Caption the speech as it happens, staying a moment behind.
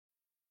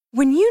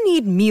When you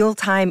need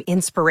mealtime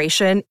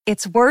inspiration,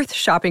 it's worth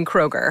shopping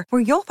Kroger,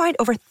 where you'll find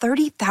over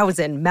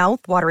 30,000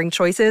 mouth-watering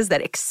choices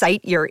that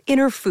excite your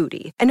inner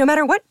foodie. And no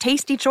matter what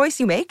tasty choice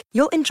you make,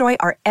 you'll enjoy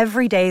our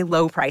everyday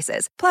low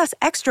prices, plus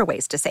extra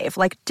ways to save,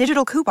 like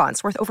digital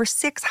coupons worth over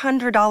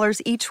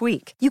 $600 each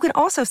week. You can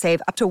also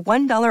save up to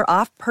 $1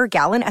 off per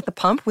gallon at the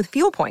pump with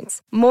fuel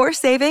points. More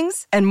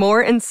savings and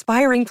more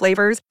inspiring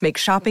flavors make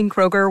shopping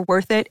Kroger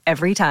worth it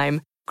every time.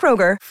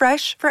 Kroger,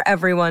 fresh for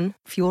everyone.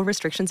 Fuel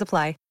restrictions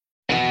apply.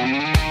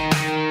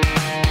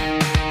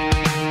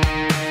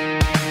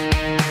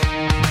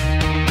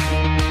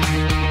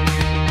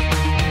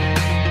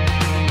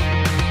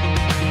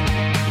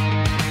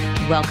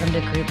 Welcome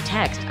to Group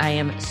Text. I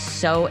am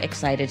so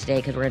excited today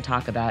because we're going to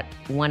talk about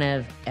one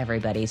of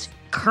everybody's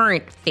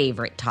current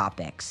favorite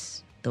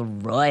topics, the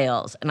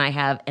Royals. And I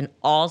have an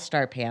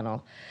all-star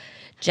panel.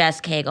 Jess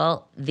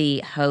Cagle, the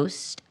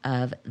host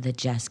of The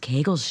Jess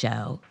Cagle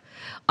Show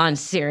on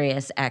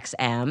Sirius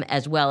XM,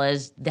 as well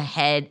as the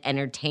head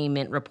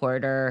entertainment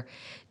reporter,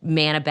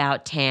 man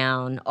about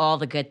town, all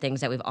the good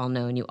things that we've all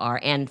known you are,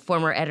 and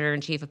former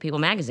editor-in-chief of People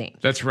Magazine.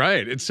 That's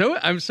right.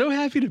 I'm so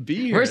happy to be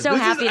here. We're so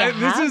happy to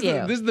have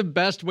you. This is the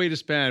best way to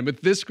spend,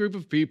 with this group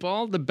of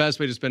people, the best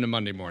way to spend a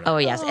Monday morning. Oh,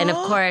 yes. And of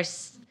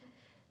course,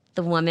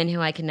 the woman who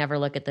I can never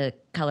look at the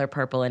color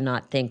purple and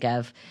not think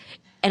of,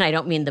 and I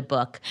don't mean the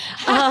book,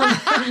 Kelly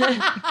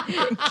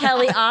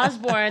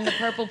Osbourne, the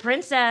Purple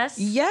Princess.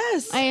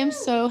 Yes. I am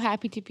so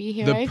happy to be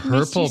here. The I've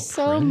missed you Purple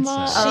so Princess.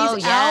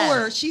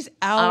 much. She's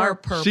our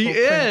purple She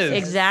is. princess.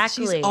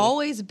 Exactly. She's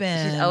always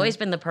been. She's always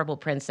been the Purple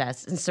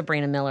Princess. And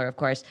Sabrina Miller, of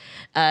course.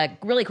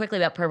 Really quickly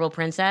about Purple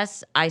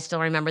Princess, I still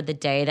remember the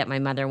day that my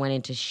mother went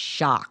into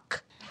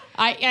shock.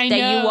 I that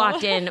know. you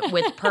walked in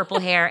with purple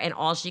hair and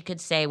all she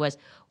could say was,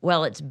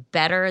 well, it's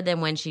better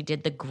than when she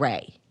did the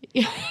gray.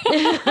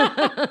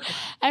 I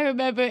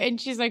remember, and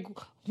she's like,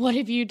 what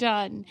have you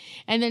done?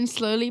 And then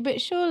slowly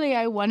but surely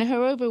I won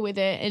her over with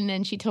it, and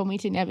then she told me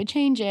to never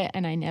change it,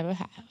 and I never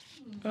have.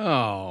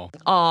 Oh.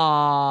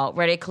 Aw,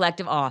 ready?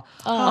 Collective aw.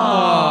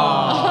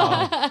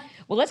 Aw.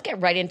 Well, let's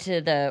get right into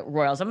the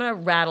Royals. I'm going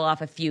to rattle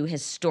off a few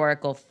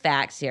historical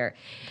facts here.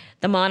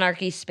 The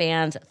monarchy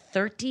spans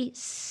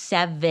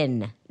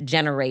 37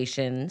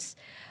 generations,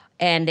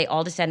 and they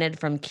all descended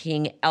from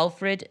King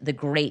Alfred the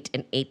Great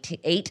in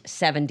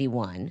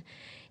 871.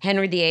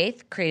 Henry VIII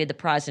created the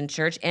Protestant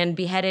church and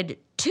beheaded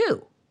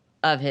 2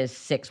 of his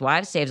 6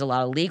 wives, saves a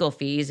lot of legal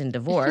fees and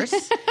divorce.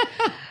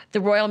 The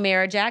Royal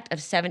Marriage Act of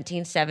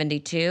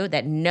 1772,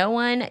 that no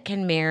one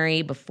can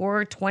marry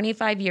before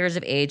 25 years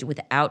of age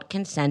without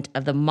consent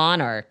of the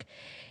monarch.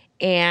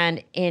 And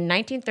in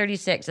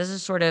 1936, this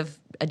is sort of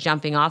a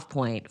jumping off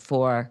point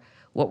for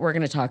what we're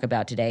going to talk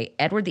about today.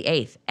 Edward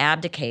VIII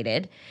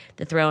abdicated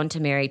the throne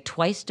to marry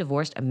twice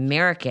divorced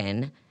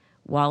American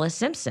Wallis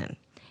Simpson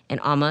and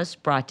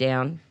almost brought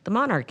down the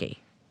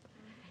monarchy.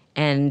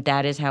 And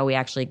that is how we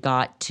actually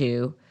got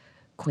to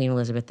Queen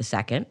Elizabeth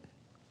II,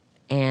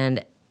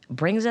 and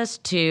brings us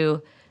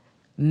to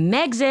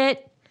Megxit.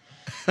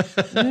 By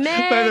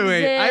the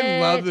way,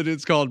 I love that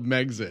it's called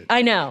Megxit.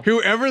 I know.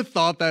 Whoever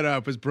thought that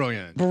up was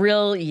brilliant.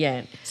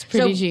 Brilliant. It's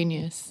pretty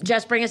genius.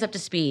 Just bring us up to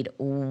speed.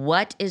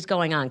 What is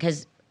going on?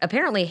 Because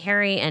apparently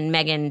Harry and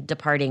Meghan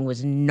departing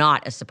was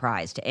not a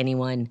surprise to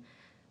anyone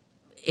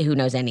who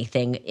knows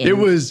anything in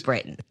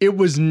Britain. It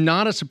was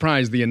not a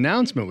surprise. The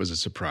announcement was a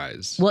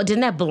surprise. Well, didn't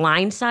that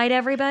blindside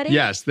everybody?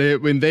 Yes.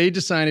 When they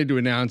decided to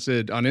announce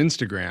it on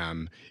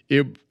Instagram,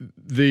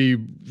 the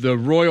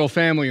royal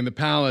family and the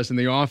palace and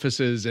the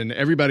offices and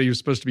everybody who's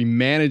supposed to be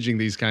managing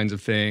these kinds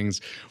of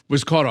things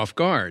was caught off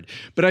guard.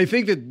 But I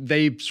think that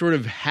they sort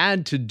of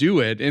had to do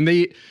it. And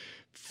they,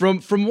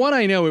 from what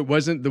I know, it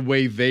wasn't the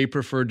way they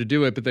preferred to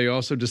do it, but they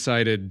also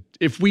decided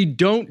if we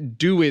don't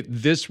do it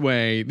this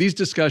way, these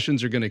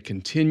discussions are going to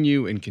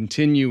continue and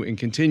continue and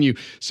continue.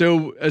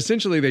 So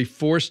essentially they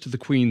forced the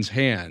Queen's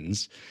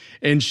hands,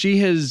 and she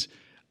has,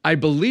 I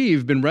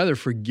believe, been rather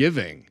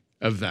forgiving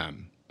of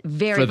them.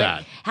 Very for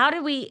that.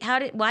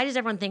 Why does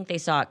everyone think they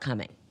saw it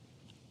coming?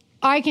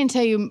 I can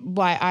tell you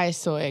why I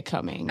saw it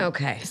coming.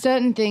 Okay.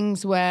 Certain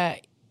things where,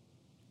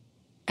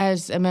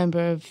 as a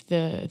member of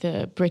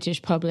the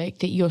British public,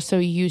 that you're so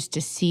used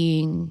to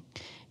seeing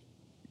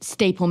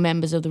staple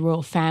members of the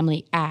royal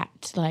family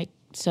at, like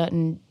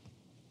certain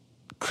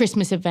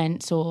Christmas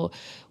events, or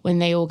when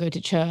they all go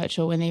to church,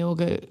 or when they all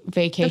go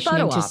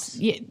vacationing. The photo ops.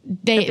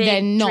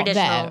 They're not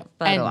there.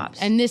 Photo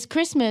ops. And this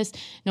Christmas,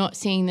 not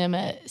seeing them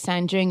at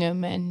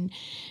Sandringham and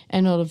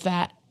all of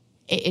that,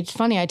 it's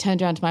funny. I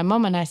turned around to my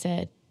mom and I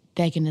said,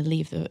 they're going to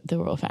leave the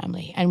royal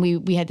family. And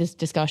we had this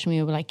discussion.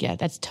 We were like, yeah,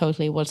 that's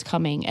totally what's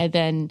coming. And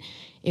then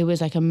it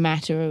was like a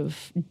matter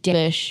of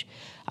days.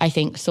 I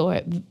think saw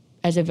it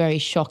as a very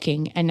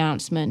shocking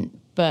announcement,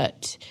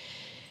 but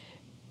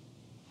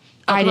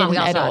I didn't we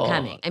all at saw all. it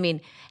coming. I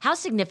mean, how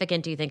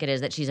significant do you think it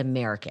is that she's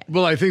American?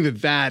 Well, I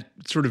think that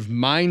sort of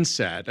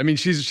mindset, I mean,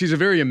 she's a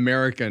very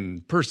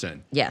American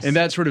person. Yes. And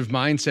that sort of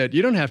mindset,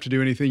 you don't have to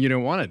do anything you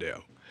don't want to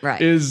do.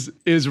 Right. is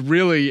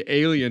really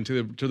alien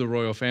to the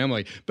royal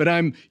family. But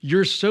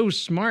you're so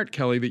smart,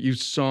 Kelly, that you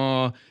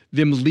saw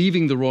them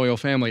leaving the royal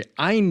family.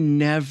 I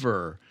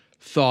never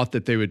thought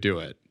that they would do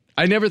it.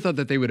 I never thought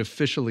that they would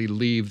officially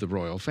leave the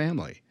royal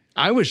family.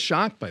 I was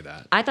shocked by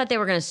that. I thought they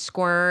were going to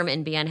squirm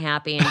and be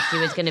unhappy, and she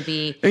was going to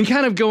be and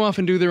kind of go off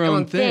and do their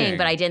own thing.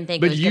 But I didn't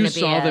think it was going to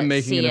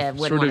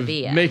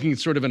be them making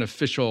sort of an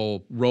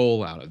official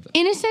role out of them.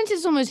 In a sense,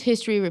 it's almost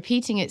history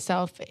repeating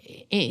itself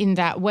in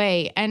that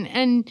way.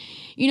 And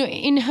you know,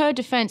 in her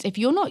defense, if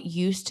you're not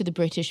used to the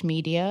British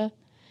media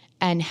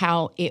and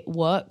how it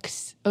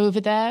works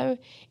over there,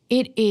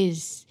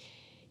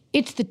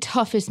 it's the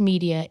toughest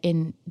media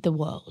in the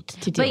world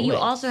to deal with. But you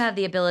also have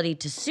the ability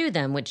to sue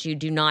them, which you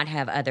do not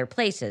have other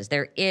places.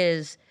 There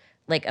is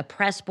like a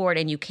press board,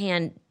 and you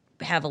can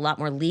have a lot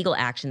more legal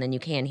action than you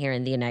can here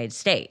in the United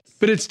States.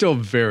 But it's still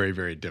very,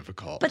 very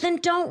difficult. But then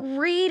don't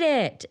read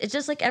it. It's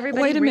just like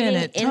everybody Wait a reading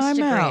minute, Instagram.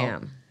 time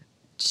out.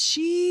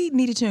 She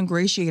needed to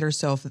ingratiate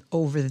herself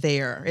over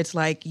there. It's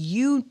like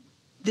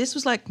this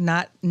was like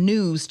not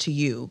news to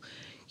you.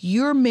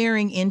 You're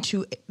marrying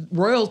into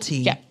royalty.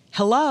 Yeah.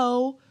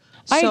 Hello?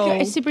 I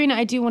agree, Sabrina,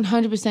 I do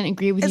 100%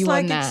 agree with you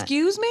on that. It's like,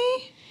 excuse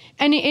me?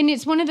 And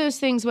it's one of those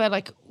things where,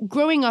 like,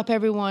 growing up,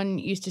 everyone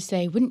used to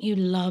say, wouldn't you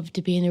love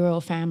to be in the royal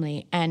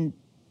family? And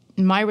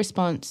my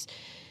response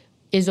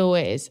is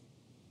always,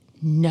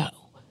 no.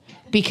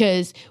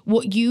 Because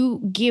what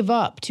you give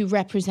up to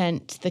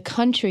represent the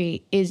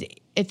country is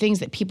things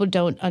that people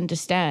don't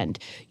understand.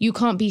 You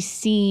can't be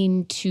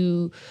seen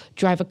to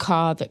drive a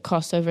car that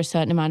costs over a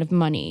certain amount of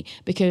money,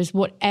 because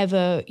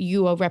whatever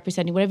you are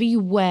representing, whatever you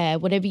wear,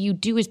 whatever you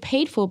do is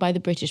paid for by the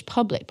British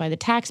public, by the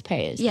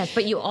taxpayers. Yes,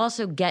 but you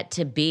also get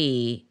to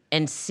be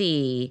and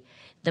see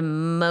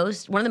one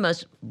of the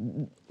most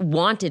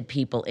wanted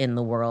people in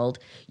the world.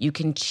 You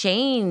can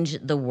change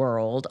the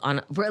world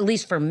at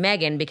least for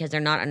Meghan, because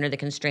they're not under the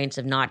constraints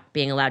of not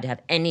being allowed to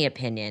have any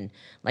opinion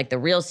like the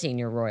real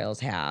senior royals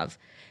have.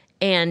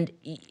 And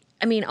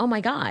I mean, oh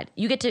my God,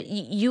 you get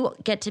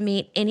to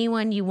meet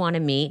anyone you want to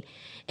meet,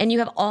 and you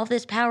have all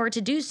this power to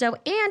do so,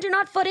 and you're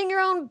not footing your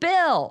own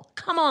bill.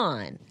 Come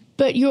on.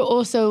 But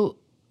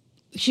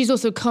she's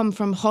also come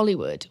from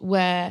Hollywood,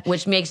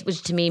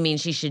 which to me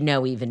means she should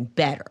know even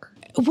better.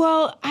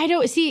 Well, I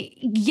don't see,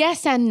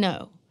 yes and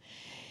no.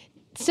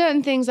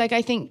 Certain things, like,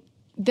 I think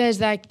there's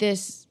like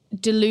this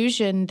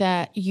delusion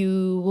that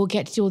you will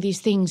get to do all these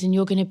things and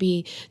you're going to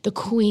be the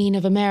Queen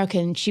of America,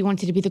 and she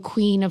wanted to be the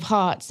Queen of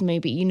Hearts,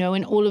 maybe, you know,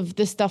 and all of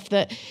the stuff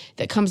that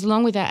comes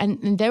along with that.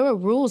 And there are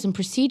rules and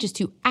procedures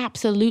to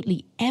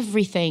absolutely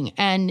everything.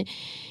 And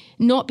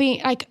not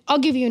being, like, I'll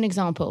give you an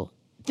example.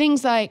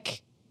 Things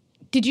like,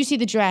 did you see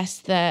the dress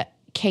that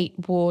Kate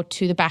wore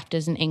to the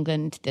BAFTAs in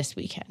England this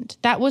weekend?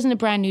 That wasn't a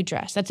brand new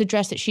dress. That's a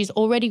dress that she's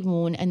already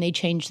worn, and they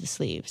changed the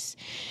sleeves.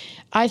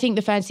 I think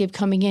the fancy of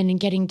coming in and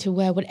getting to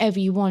wear whatever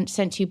you want,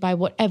 sent to you by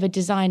whatever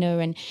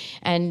designer,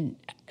 and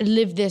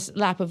live this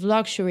lap of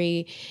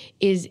luxury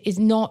is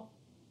not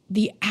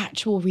the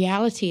actual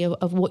reality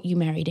of what you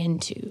married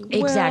into.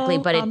 Exactly,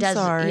 but it does.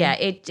 Sorry. Yeah,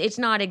 it's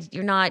not.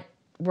 You're not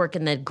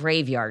working the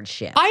graveyard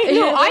shift.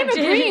 I'm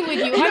agreeing with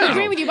you. I'm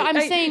agreeing with you, but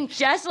I'm saying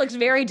Jess looks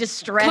very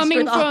distressed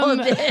with all of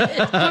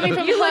this. Coming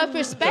from her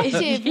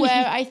perspective,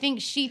 where I think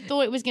she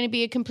thought it was going to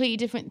be a completely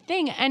different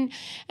thing, and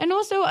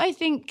also I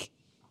think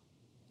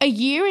a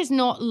year is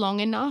not long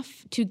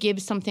enough to give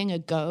something a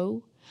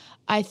go.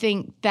 I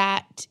think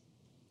that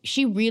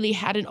she really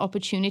had an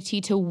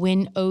opportunity to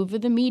win over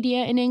the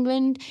media in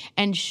England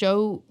and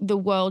show the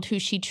world who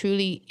she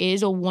truly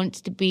is or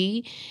wants to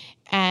be.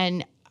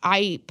 And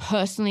I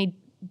personally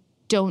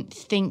don't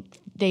think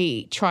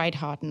they tried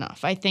hard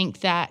enough. I think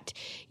that,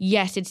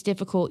 yes, it's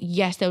difficult.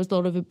 Yes, there was a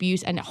lot of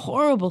abuse and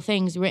horrible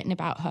things written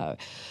about her.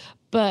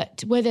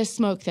 But where there's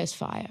smoke, there's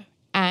fire.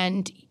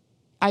 And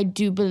I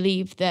do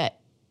believe that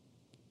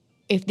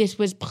if this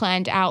was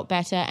planned out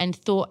better and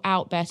thought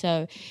out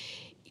better,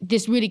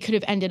 this really could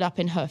have ended up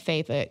in her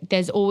favor.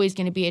 There's always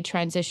going to be a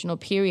transitional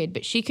period,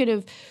 but she could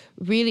have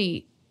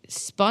really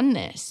spun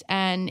this.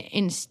 And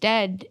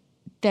instead,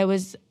 there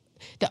was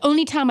the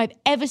only time I've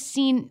ever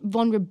seen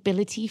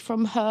vulnerability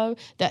from her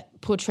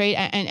that portrayed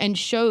and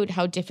showed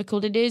how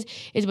difficult it is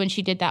when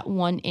she did that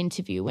one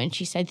interview when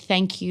she said,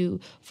 "Thank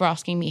you for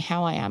asking me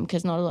how I am,"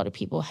 because not a lot of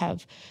people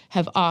have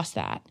asked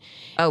that.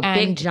 Oh,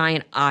 big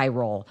giant eye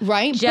roll.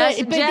 Right? But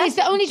it's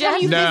the only time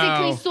you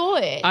physically saw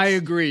it. I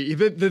agree.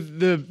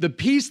 The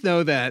piece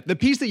though that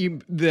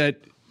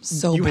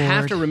you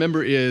have to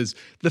remember is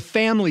the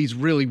family's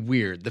really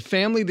weird. The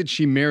family that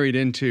she married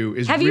into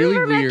is have really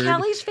you ever weird met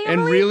Kelly's family?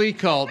 And really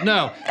cult.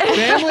 No,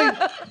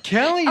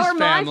 Kelly's or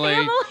my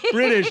family,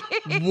 British,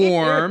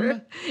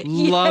 warm,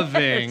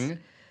 loving,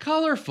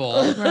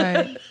 colorful,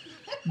 Right.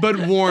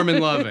 but warm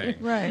and loving.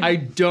 Right. I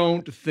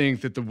don't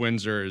think that the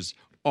Windsors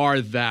are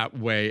that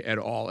way at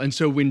all. And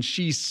so when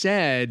she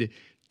said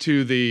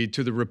to the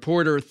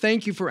reporter,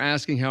 "Thank you for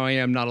asking how I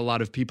am. Not a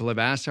lot of people have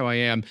asked how I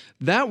am,"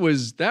 that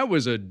was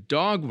a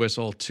dog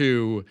whistle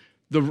to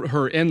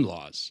her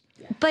in-laws.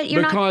 But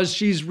you're because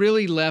she's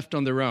really left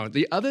on their own.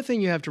 The other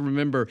thing you have to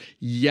remember,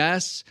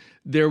 yes,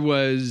 there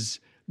was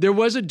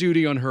a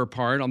duty on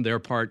their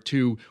part,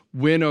 to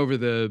win over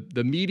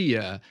the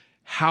media.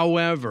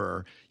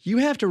 However, you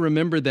have to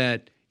remember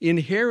that in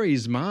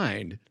Harry's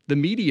mind, the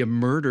media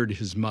murdered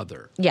his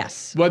mother.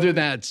 Yes. Whether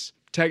that's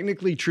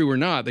technically true or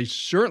not, they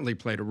certainly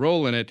played a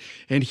role in it.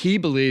 And he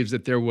believes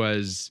that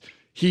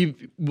he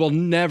will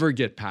never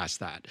get past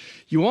that.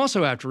 You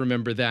also have to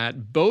remember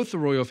that both the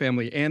royal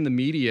family and the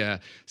media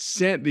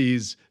said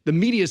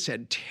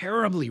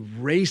terribly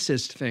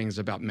racist things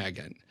about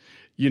Meghan,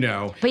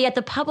 But yet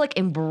the public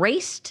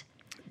embraced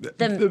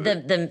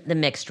the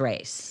mixed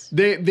race.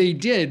 They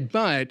did,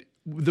 but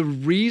the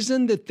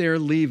reason that they're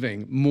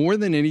leaving, more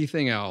than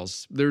anything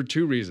else, there are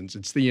two reasons.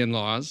 It's the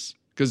in-laws,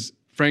 because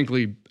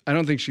frankly, I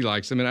don't think she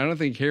likes him, and I don't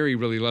think Harry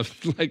really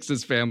likes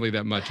his family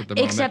that much at the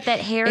moment. Except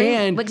that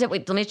Harry,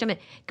 wait, let me jump in.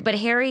 But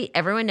Harry,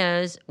 everyone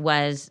knows,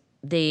 was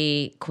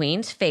the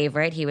Queen's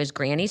favorite. He was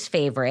Granny's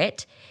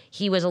favorite.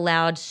 He was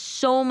allowed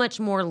so much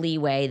more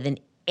leeway than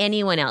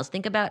anyone else.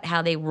 Think about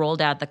how they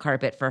rolled out the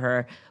carpet for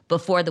her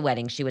before the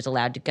wedding. She was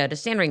allowed to go to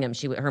Sandringham.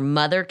 Her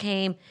mother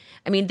came.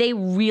 I mean, they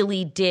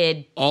really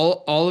did.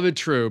 All of it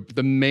true.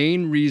 The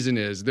main reason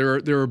is there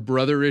are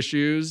brother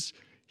issues.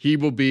 He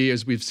will be,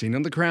 as we've seen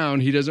on The Crown,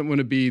 he doesn't want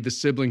to be the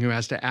sibling who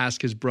has to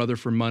ask his brother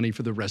for money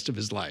for the rest of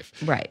his life.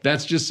 Right.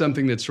 That's just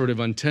something that's sort of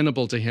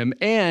untenable to him.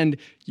 And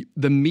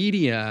the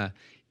media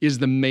is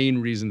the main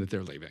reason that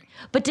they're leaving.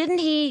 But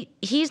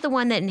he's the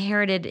one that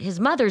inherited his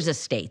mother's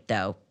estate,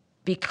 though,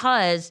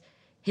 because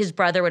his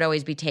brother would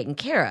always be taken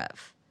care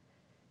of.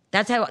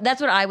 That's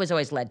what I was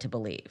always led to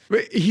believe.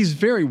 He's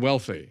very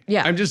wealthy.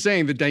 Yeah. I'm just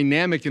saying the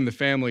dynamic in the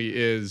family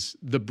is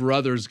the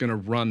brother's going to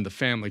run the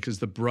family because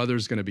the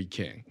brother's going to be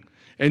king.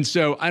 And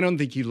so I don't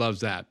think he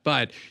loves that.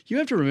 But you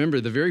have to remember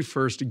the very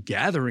first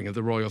gathering of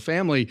the royal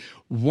family,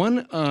 one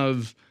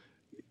of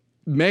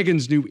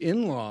Meghan's new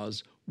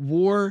in-laws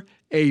wore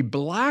a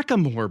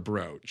blackamoor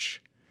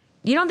brooch.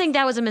 You don't think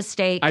that was a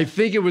mistake? I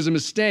think it was a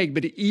mistake,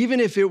 but even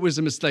if it was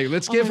a mistake,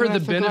 let's give her the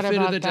benefit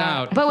of the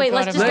doubt. But wait,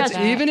 let's discuss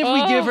that. Even if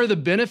we give her the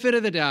benefit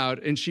of the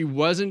doubt and she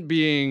wasn't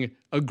being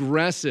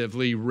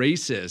aggressively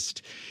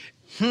racist,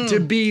 to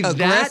be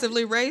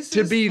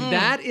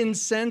that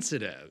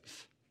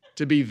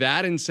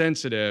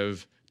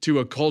insensitive to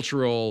a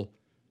cultural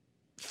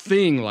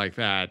thing like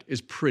that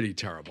is pretty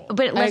terrible.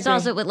 But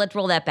let's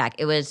roll that back.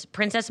 It was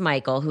Princess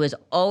Michael, who has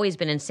always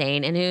been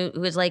insane and who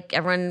was like,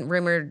 everyone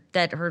rumored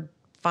that her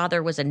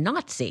father was a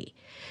Nazi.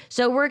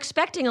 So we're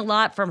expecting a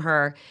lot from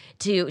her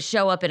to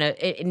show up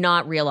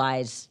not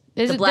realize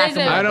the black.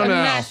 There's I don't know.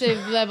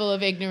 Massive level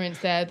of ignorance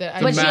there.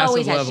 But she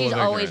always has. She's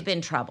always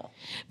been trouble.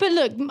 But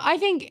look, I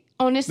think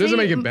honestly, doesn't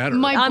make it better.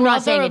 My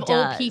brother of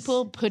all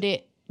people put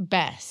it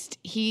best.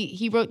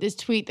 He wrote this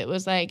tweet that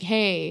was like,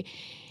 "Hey,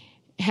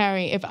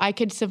 Harry, if I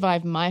could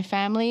survive my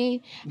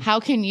family, how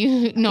can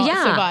you not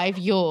survive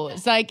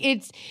yours?" Like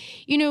it's,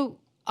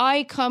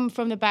 I come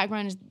from the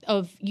background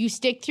of you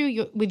stick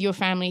with your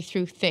family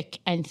through thick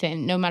and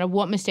thin. No matter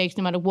what mistakes,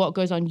 no matter what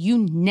goes on, you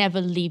never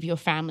leave your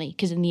family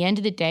because in the end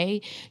of the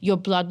day, your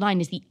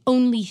bloodline is the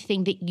only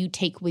thing that you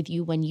take with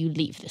you when you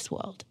leave this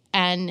world.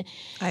 And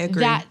I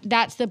agree.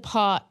 That's the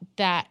part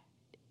that,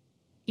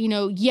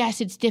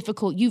 yes, it's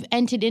difficult. You've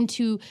entered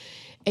into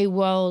a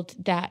world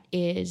that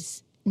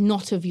is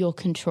not of your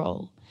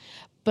control.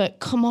 But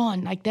come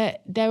on, like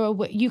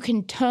you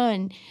can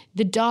turn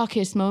the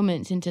darkest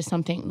moments into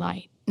something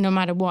light. No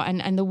matter what.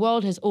 And the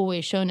world has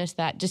always shown us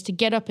that. Just to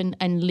get up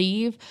and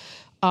leave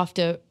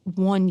after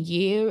 1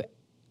 year,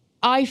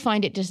 I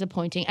find it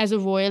disappointing. As a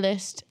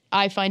royalist,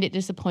 I find it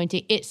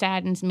disappointing. It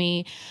saddens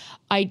me.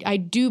 I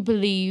do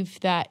believe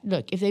that,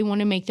 look, if they want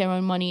to make their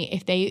own money,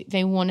 if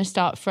they want to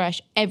start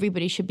fresh,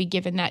 everybody should be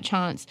given that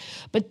chance.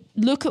 But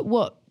look at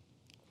what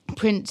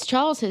Prince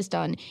Charles has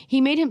done.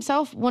 He made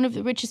himself one of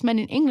the richest men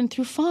in England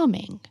through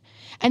farming.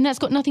 And that's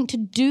got nothing to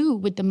do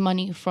with the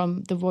money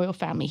from the royal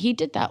family. He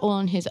did that all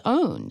on his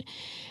own.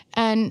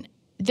 And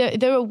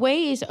there are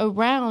ways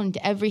around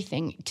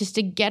everything just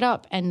to get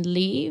up and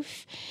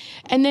leave.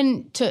 And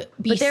then to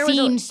be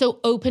seen so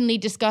openly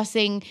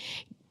discussing,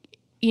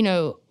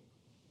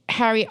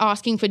 Harry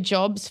asking for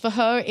jobs for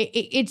her.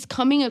 It's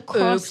coming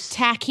across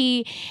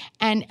tacky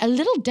and a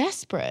little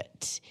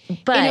desperate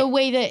in a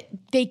way that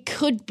they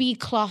could be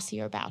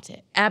classier about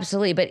it.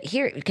 Absolutely. But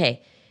here,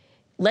 okay,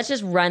 let's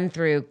just run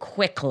through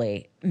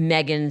quickly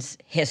Meghan's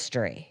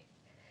history.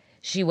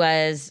 She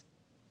was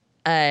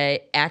an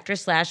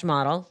actress /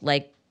 model,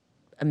 like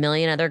a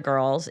million other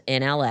girls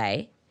in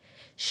LA.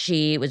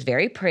 She was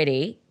very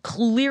pretty,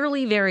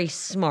 clearly very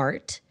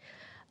smart,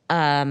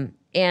 and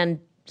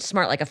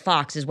smart like a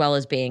fox as well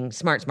as being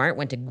smart,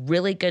 went to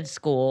really good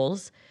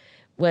schools,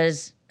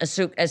 was a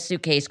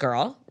suitcase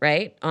girl,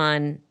 right,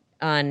 on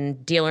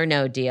Deal or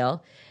No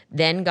Deal,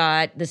 then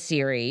got the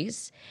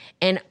series.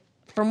 And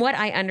from what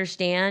I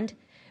understand,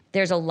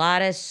 there's a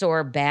lot of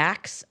sore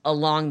backs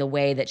along the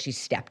way that she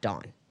stepped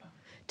on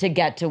to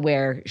get to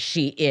where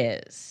she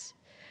is.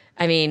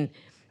 I mean,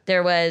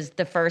 there was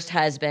the first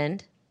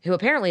husband, who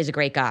apparently is a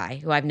great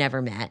guy, who I've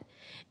never met.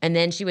 And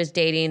then she was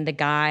dating the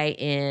guy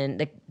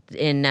in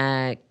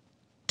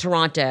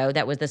Toronto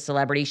that was the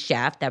celebrity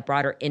chef that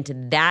brought her into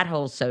that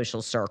whole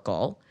social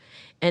circle.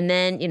 And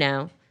then,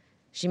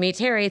 she meets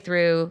Harry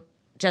through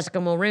Jessica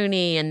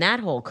Mulroney and that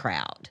whole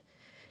crowd.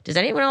 Does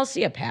anyone else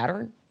see a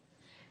pattern?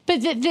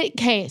 But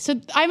okay,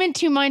 so I'm in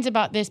two minds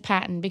about this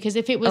pattern because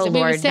if it was, oh we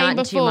Lord, were saying not in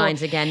before, two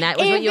minds again. That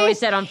was what you always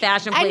said on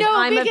Fashion Police.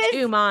 I'm of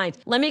two minds.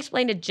 Let me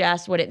explain to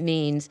Jess what it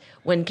means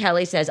when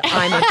Kelly says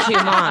I'm of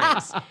two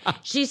minds.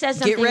 She says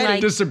something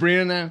like, Does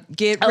Sabrina now?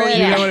 Get ready.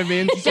 yeah. You know what I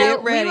mean? So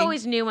Get ready. we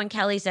always knew when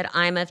Kelly said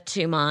I'm of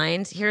two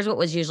minds, here's what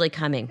was usually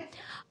coming.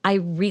 I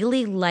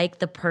really like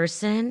the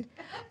person,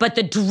 but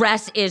the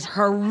dress is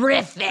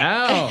horrific.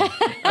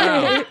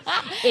 Oh.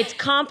 It's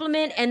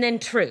compliment and then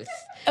truth.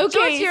 Okay, so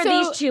let's hear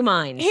these two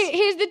minds.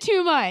 Here's the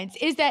two minds,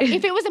 is that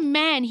if it was a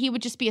man, he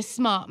would just be a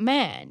smart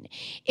man.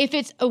 If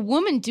it's a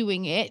woman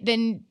doing it,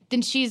 then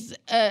she's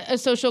a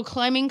social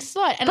climbing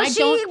slut. And But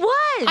she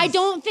was. I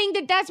don't think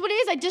that that's what it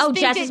is. I just think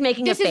Jess that is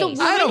making this a is a face.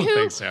 woman I don't who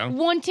think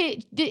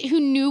so. who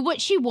knew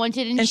what she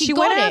wanted and she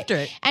got went it. after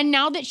it. And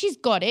now that she's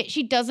got it,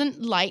 she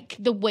doesn't like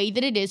the way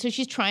that it is, so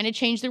she's trying to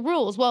change the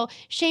rules. Well,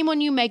 shame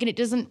on you, Megan. It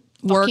doesn't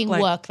fucking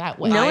work that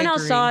way. No I one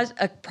else agree. saw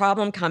a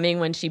problem coming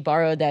when she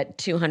borrowed that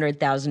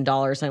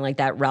 $200,000, something like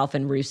that, Ralph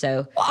and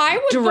Russo I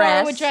would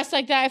dress. borrow a dress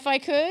like that if I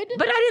could.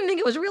 But I didn't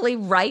think it was really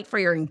right for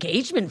your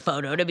engagement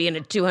photo to be in a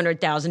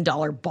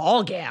 $200,000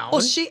 ball gown.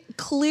 Well, she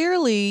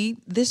clearly,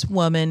 this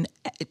woman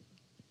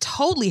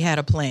totally had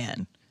a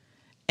plan.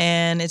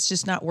 And it's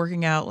just not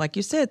working out, like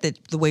you said, that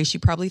the way she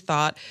probably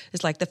thought.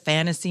 It's like the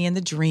fantasy and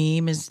the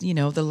dream is,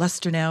 the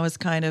luster now is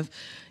kind of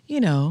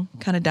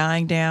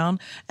dying down.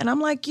 And I'm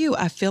like you,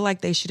 I feel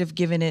like they should have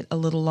given it a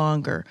little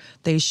longer.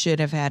 They should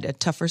have had a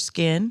tougher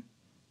skin.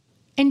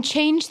 And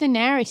change the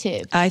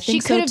narrative. I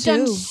think she could so, have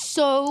done too.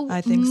 so I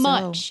think so.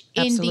 much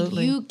in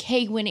Absolutely. the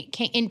UK when it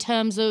came in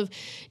terms of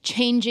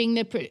changing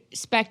the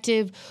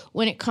perspective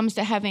when it comes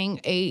to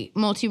having a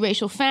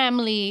multiracial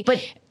family.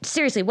 But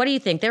seriously, what do you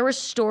think? There were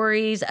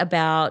stories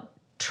about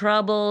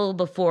trouble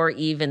before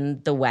even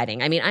the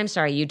wedding. I mean, I'm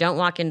sorry, you don't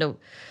walk into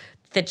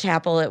the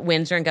chapel at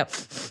Windsor and go,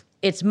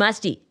 it's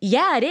musty.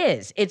 Yeah, it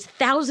is. It's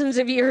thousands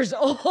of years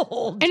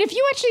old. And if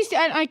you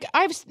actually,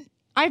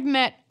 I've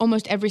met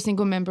almost every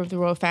single member of the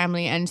royal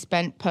family and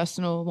spent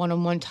personal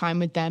one-on-one time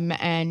with them,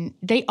 and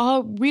they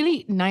are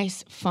really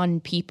nice, fun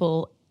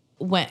people.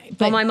 Well,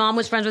 my mom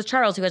was friends with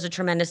Charles, who has a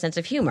tremendous sense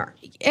of humor.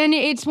 And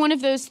it's one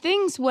of those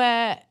things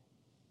where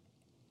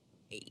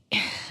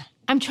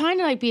I'm trying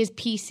to be as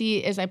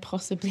PC as I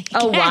possibly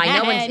can. Oh, why?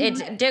 No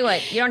one's. Do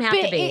it. You don't have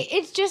but to be.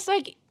 It's just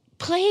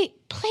play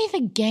the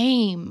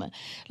game.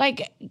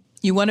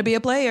 You want to be a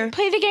player.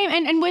 Play the game,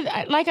 and with,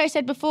 like I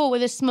said before,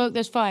 with there's smoke,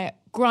 there's fire.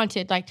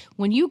 Granted,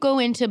 when you go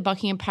into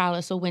Buckingham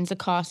Palace or Windsor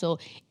Castle,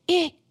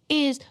 it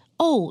is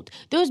old.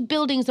 Those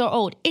buildings are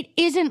old. It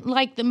isn't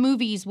like the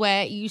movies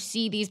where you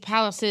see these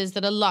palaces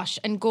that are lush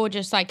and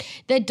gorgeous.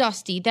 They're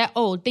dusty, they're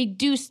old, they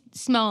do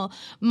smell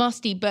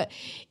musty, but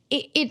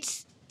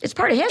it's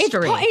part of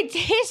history. It's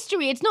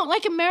history. It's not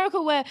like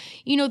America where,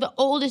 the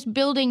oldest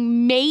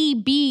building may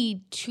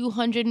be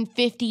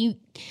 250,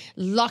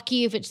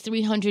 lucky if it's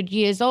 300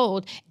 years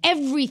old.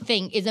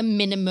 Everything is a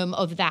minimum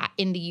of that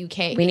in the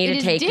UK. We need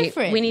to take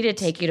different. you. We need to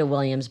take you to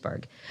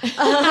Williamsburg.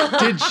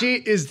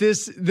 Is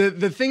this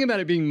the thing about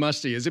it being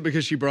musty? Is it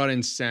because she brought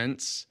in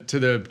scents to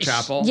the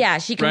chapel? Yeah,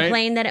 she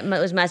complained that it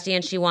was musty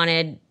and she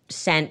wanted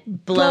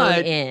scent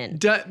blown in.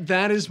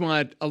 That is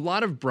what a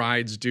lot of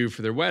brides do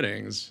for their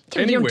weddings.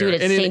 You don't do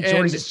it at St.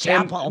 George's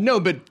Chapel.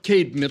 No, but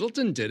Kate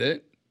Middleton did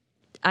it.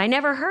 I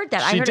never heard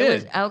that. I She heard did. it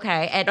was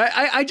okay.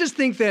 I just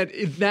think that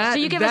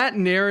that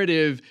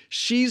narrative,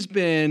 she's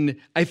been.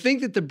 I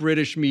think that the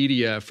British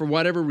media, for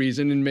whatever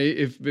reason, and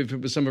if it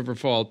was some of her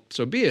fault,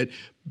 so be it.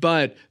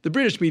 But the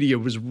British media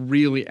was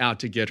really out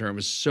to get her and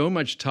was so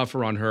much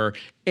tougher on her,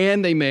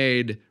 and they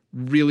made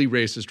really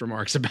racist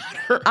remarks about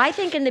her. I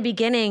think in the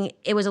beginning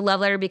it was a love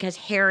letter because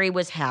Harry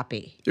was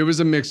happy. It was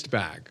a mixed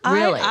bag.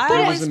 Really? I It was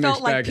always a felt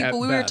mixed like bag people,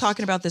 at we were best.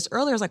 talking about this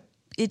earlier, I was like,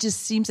 it just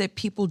seems that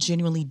people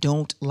genuinely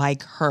don't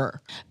like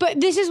her. But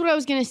this is what I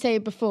was going to say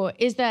before,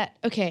 is that,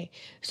 okay,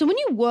 so when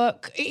you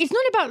work, it's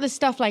not about the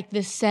stuff like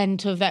the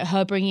scent of that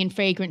her bringing in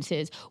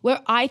fragrances. Where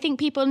I think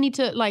people need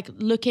to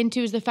look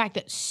into is the fact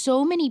that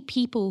so many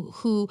people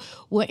who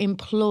were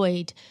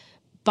employed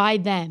by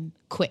them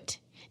quit.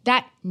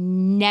 That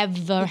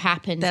never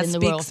happens That in the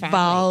royal speaks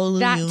family.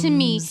 That to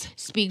me volumes.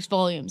 speaks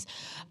volumes.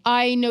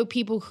 I know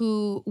people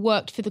who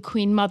worked for the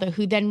Queen Mother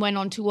who then went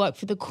on to work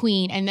for the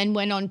Queen and then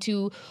went on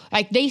to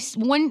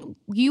when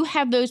you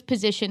have those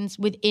positions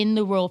within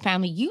the royal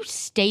family, you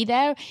stay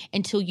there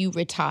until you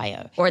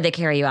retire. Or they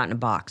carry you out in a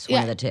box,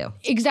 one of the two.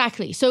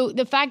 Exactly. So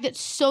the fact that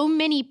so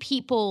many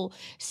people,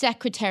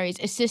 secretaries,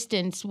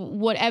 assistants,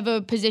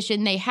 whatever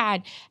position they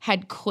had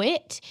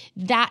quit,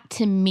 that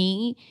to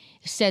me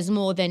says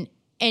more than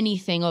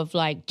anything of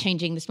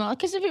changing the smell.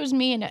 Because if it was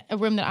me in a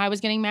room that I was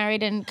getting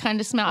married and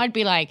kind of smell, I'd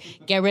be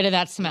get rid of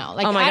that smell.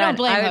 Oh my I God, don't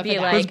blame I her would for be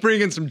that. Let's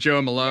bring in some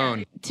Joe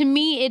Malone. To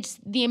me, it's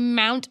the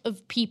amount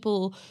of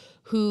people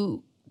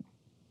who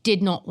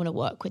did not want to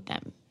work with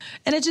them.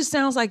 And it just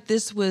sounds like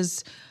this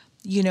was,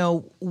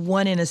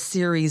 one in a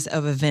series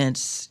of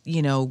events,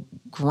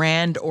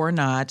 grand or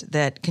not,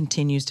 that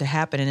continues to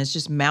happen. And it's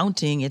just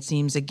mounting, it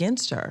seems,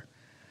 against her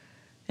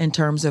in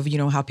terms of,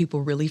 how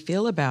people really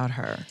feel about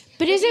her.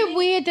 But is it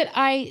weird that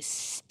I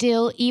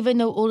still, even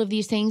though all of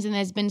these things, and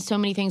there's been so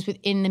many things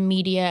within the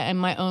media and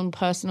my own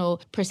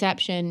personal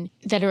perception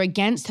that are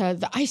against her,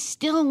 that I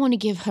still want to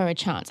give her a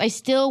chance. I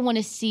still want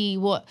to see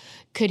what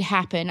could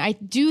happen. I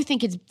do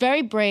think it's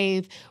very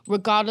brave,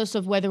 regardless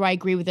of whether I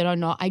agree with it or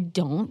not. I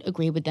don't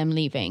agree with them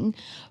leaving.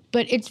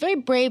 But it's very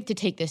brave to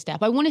take this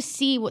step. I want to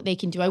see what they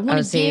can do. I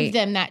want to give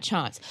them that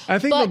chance. I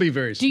think they'll be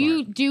very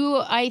smart. Do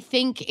I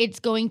think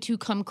it's going to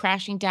come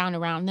crashing down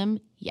around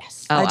them?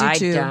 Yes. Oh, I do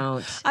too.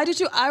 Don't. I do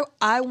too.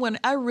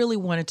 I really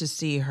wanted to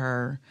see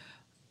her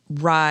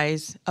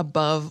rise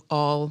above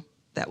all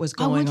that was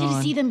going on.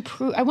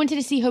 I wanted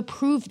to see her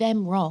prove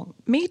them wrong.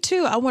 Me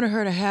too. I wanted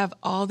her to have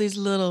all these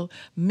little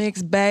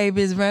mixed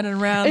babies running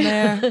around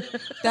there.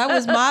 That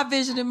was my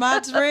vision and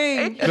my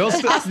dream.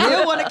 I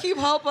still want to keep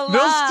hope alive.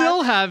 They'll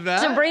still have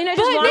that. Sabrina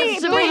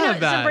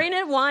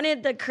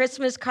wanted the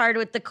Christmas card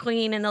with the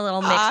Queen and the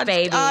little mixed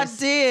babies. I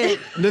did.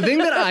 The thing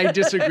that I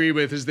disagree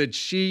with is that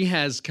she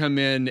has come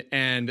in,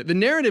 and the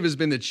narrative has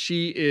been that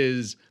she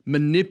is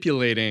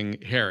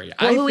manipulating Harry.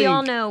 Well, who we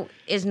all know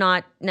is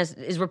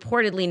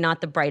reportedly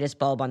not the brightest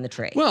bulb on the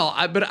tree. Well,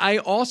 but I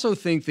also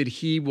think that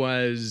he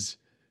was.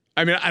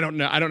 I mean, I don't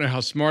know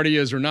how smart he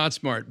is or not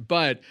smart,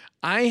 but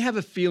I have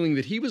a feeling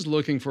that he was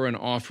looking for an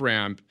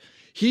off-ramp.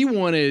 He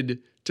wanted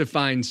to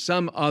find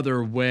some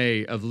other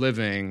way of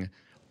living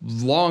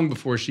long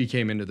before she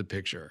came into the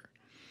picture.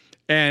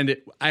 And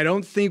I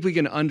don't think we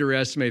can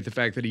underestimate the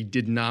fact that he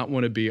did not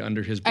want to be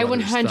under his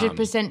brother's thumb. I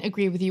 100%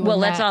 agree with you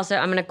on that.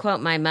 I'm going to quote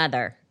my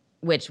mother,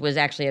 which was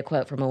actually a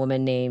quote from a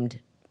woman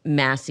named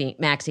Maxine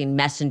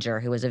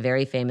Messenger, who was a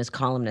very famous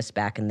columnist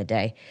back in the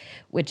day,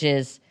 which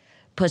is,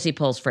 "Pussy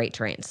pulls freight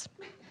trains."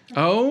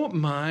 Oh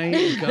my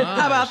God!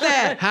 How about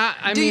that?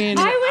 I don't.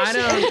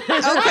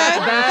 Okay.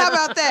 How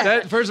about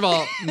that? First of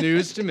all,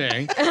 news to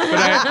me. But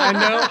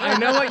I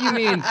know what you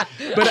mean.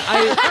 But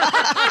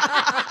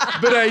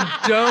I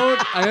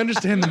don't. I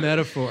understand the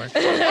metaphor.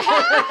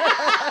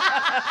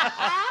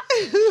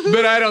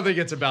 But I don't think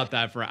it's about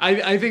that.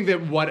 I think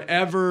that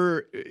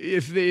whatever,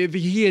 if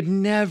he had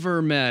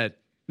never met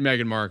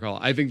Meghan Markle,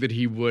 I think that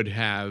he would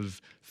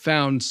have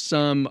found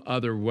some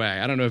other way.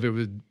 I don't know if it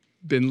would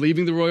been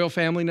leaving the royal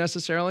family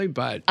necessarily,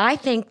 but I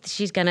think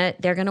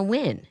they're gonna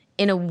win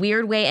in a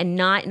weird way, and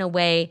not in a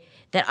way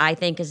that I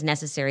think is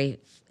necessarily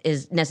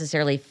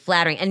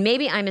flattering. And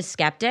maybe I'm a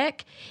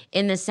skeptic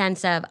in the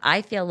sense of,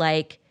 I feel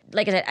like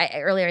I said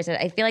earlier,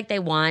 I feel like they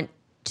want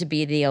to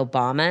be the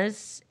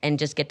Obamas and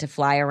just get to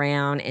fly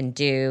around and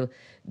do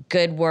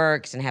good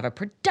works and have a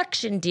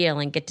production deal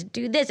and get to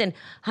do this and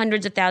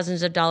hundreds of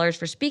thousands of dollars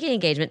for speaking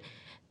engagement.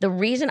 The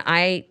reason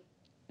I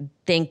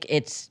think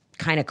it's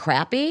kind of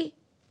crappy,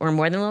 or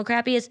more than a little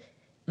crappy, is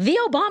the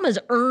Obamas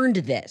earned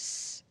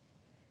this.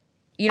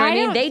 You know what I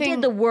mean? They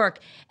did the work.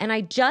 And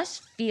I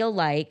just feel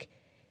like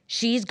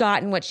she's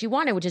gotten what she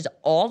wanted, which is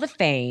all the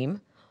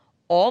fame,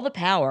 all the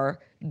power,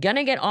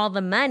 gonna get all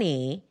the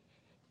money,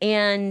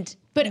 and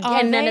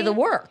none of the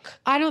work.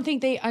 I don't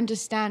think they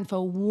understand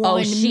for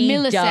one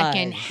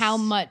millisecond how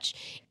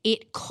much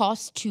it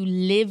costs to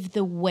live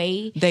the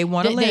way they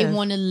want to live.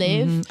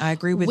 Mm-hmm. I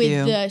agree with you.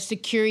 With the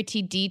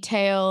security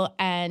detail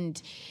and...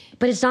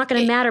 But it's not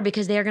going to matter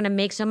because they are going to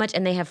make so much,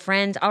 and they have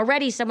friends.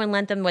 Already someone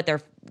lent them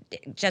their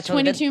just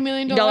 $22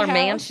 million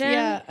mansion.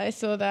 Yeah, I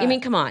saw that. I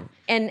mean, come on.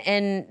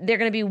 And they're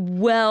going to be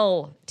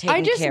well taken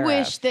care of. I just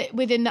wish that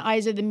within the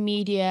eyes of the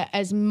media,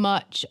 as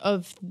much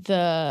of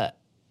the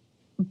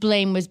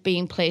blame was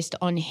being placed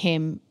on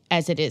him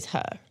as it is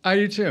her. I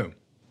do too.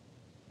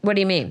 What do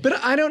you mean? But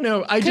I don't know.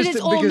 Because it's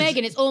all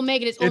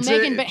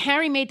Meghan. But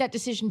Harry made that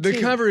decision too.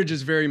 The coverage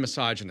is very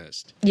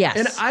misogynist. Yes.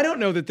 And I don't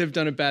know that they've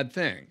done a bad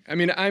thing. I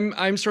mean,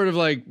 I'm sort of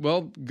like,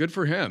 well, good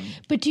for him.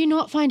 But do you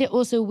not find it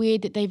also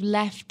weird that they've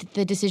left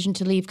the decision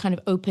to leave kind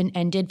of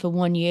open-ended for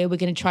 1 year? We're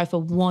going to try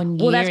for 1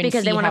 year. Well, that's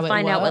because they want to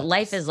find out what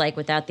life is like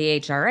without the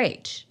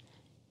HRH.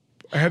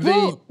 Have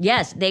they?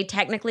 Yes, they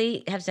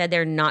technically have said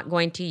they're not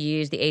going to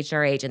use the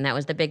HRH, and that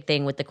was the big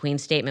thing with the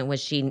Queen's statement,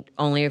 was she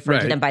only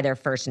referred to them by their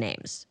first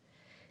names.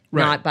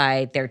 Right. Not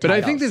by their titles. But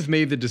I think they've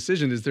made the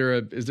decision. Is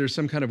there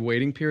some kind of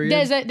waiting period?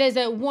 There's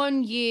a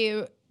 1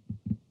 year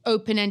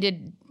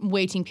open-ended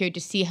waiting period to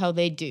see how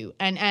they do.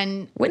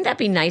 And wouldn't that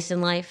be nice in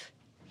life?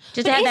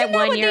 Just to have that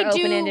 1 year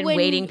open-ended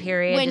waiting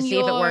period to see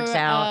if it works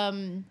out.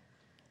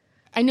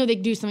 I know they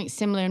do something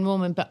similar in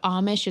Woman, but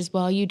Amish as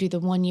well. You do the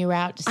 1 year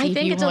out to see if you want to.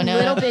 I think it's a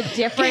little bit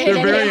different.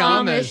 They're very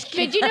Amish.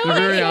 But you know what?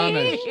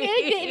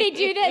 They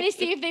do that to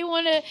see if they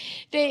want to.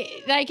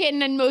 They like it,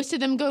 and then most of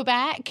them go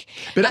back.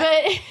 But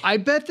I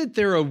bet that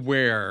they're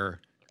aware.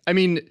 I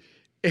mean,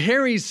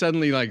 Harry's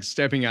suddenly like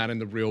stepping out in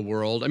the real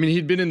world. I mean,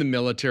 he'd been in the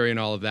military and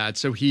all of that,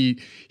 so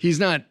he's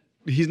not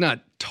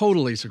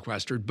totally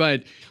sequestered,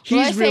 but Well,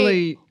 I he's say,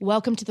 really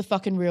welcome to the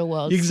fucking real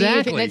world.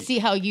 exactly. Let's see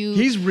how you.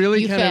 He's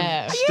really you kind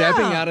fare. of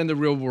stepping out in the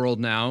real world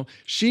now.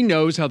 She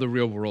knows how the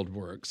real world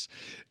works,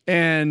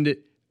 and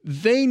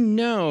they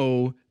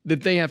know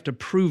that they have to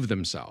prove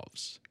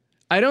themselves.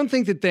 I don't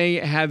think that they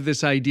have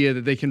this idea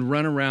that they can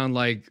run around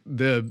like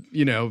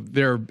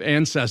their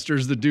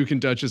ancestors, the Duke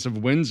and Duchess of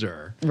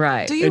Windsor.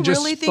 Right. Do you And just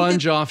really think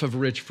sponge that, off of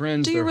rich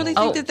friends. do you their really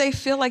whole think life. that they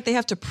feel like they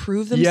have to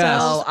prove Yes.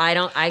 themselves? Oh, I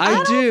don't.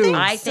 I do. think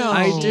I so. think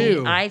I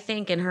do. I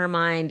think in her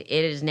mind,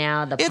 it is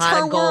now the It's pot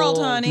her of world,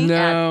 gold honey.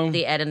 No. at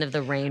the end of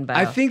the rainbow.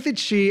 I think that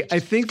she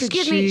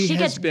Excuse me. She has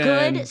gets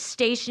been, good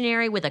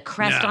stationery with a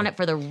crest No. on it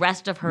for the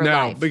rest of her No,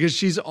 life. because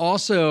she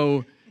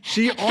also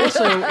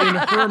in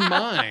her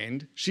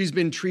mind, she's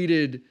been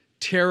treated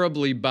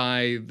terribly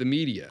by the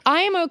media.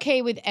 I am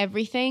okay with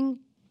everything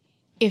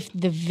if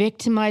the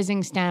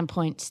victimizing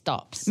standpoint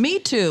stops. Me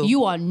too.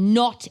 You are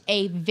not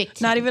a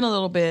victim. Not even a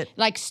little bit.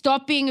 Like,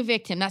 stop being a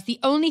victim. That's the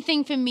only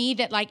thing for me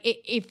that, like,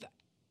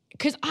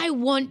 because I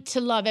want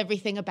to love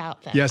everything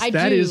about them. Yes, I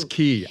that do. is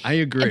key. I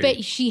agree.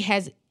 But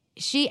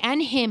she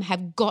and him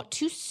have got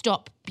to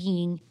stop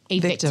being a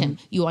Victim.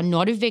 victim. You are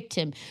not a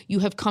victim. You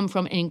have come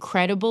from an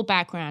incredible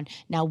background.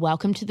 Now,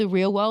 welcome to the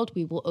real world.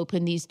 We will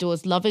open these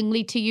doors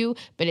lovingly to you,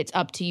 but it's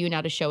up to you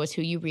now to show us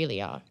who you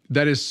really are.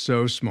 That is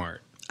so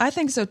smart. I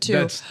think so too.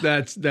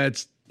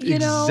 That's You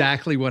know-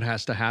 exactly what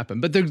has to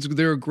happen. But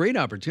there are great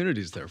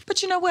opportunities there.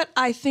 But you know what?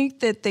 I think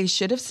that they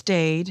should have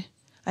stayed.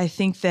 I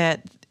think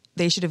that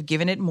they should have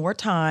given it more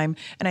time.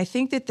 And I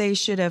think that they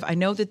should have, I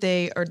know that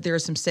there are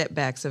some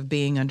setbacks of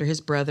being under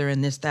his brother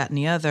and this, that, and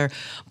the other,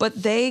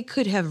 but they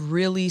could have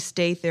really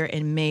stayed there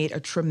and made a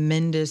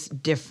tremendous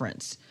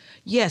difference.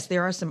 Yes,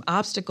 there are some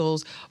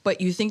obstacles, but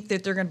you think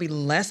that there are going to be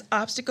less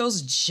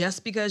obstacles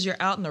just because you're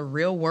out in the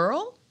real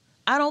world?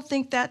 I don't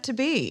think that to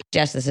be.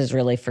 Jess, this is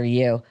really for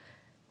you.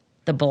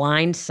 The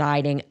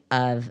blindsiding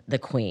of the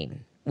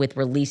Queen with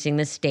releasing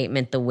the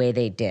statement the way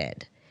they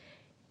did.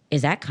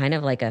 Is that kind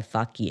of like a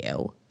fuck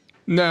you?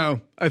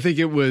 No, I think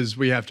it was,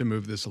 we have to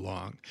move this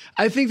along.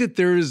 I think that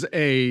there's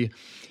I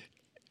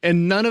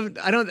don't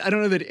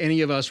know that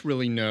any of us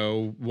really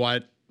know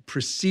what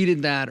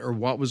preceded that or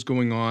what was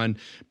going on,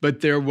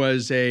 but there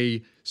was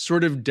a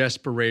sort of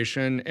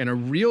desperation and a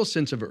real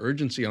sense of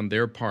urgency on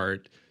their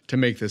part to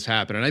make this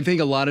happen. And I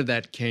think a lot of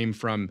that came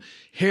from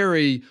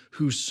Harry,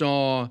 who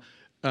saw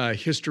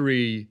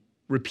history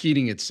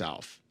repeating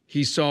itself.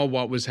 He saw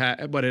what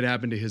had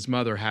happened to his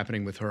mother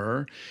happening with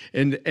her.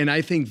 And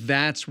I think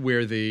that's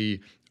where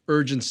the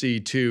urgency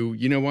to,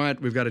 you know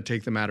what, we've got to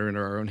take the matter into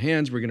our own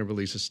hands. We're going to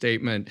release a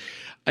statement.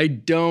 I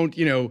don't,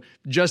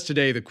 just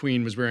today the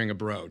Queen was wearing a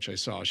brooch. I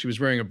saw she was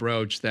wearing a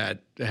brooch that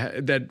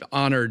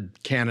honored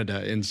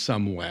Canada in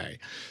some way.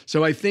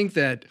 So I think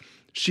that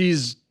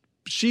she's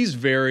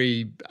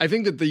I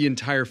think that the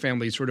entire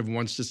family sort of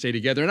wants to stay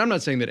together. And I'm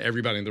not saying that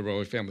everybody in the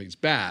royal family is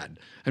bad.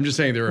 I'm just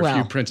saying there are a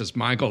few Princess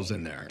Michaels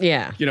in there.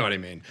 Yeah. You know what I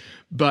mean?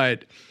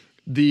 But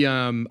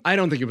I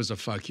don't think it was a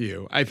fuck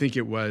you. I think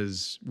it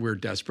was, we're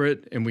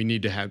desperate and we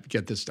need to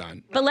get this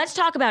done. But let's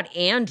talk about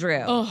Andrew.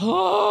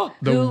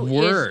 The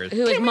worst.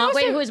 Who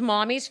is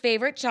mommy's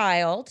favorite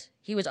child.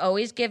 He was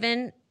always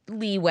given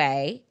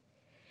leeway.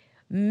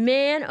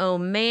 Man, oh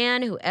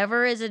man,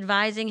 whoever is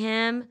advising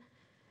him,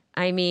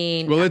 I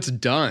mean... Well, it's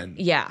done.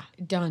 Yeah.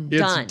 Done.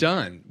 It's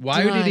done.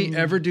 Why did he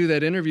ever do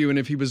that interview? And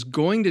if he was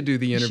going to do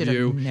the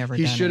interview,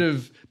 he should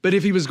have. But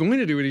if he was going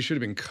to do it, he should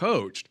have been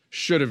coached.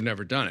 Should have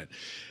never done it.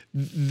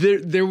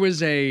 There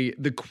was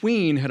the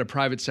Queen had a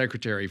private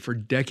secretary for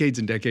decades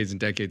and decades and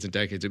decades and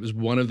decades. It was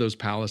one of those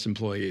palace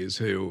employees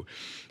who,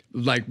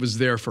 was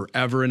there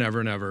forever and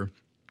ever and ever.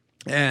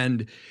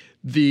 And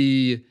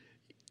this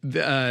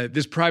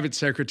private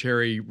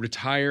secretary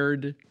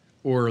retired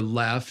or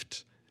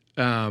left.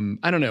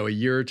 I don't know, a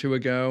year or two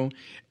ago.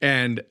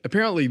 And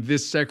apparently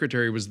this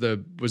secretary was the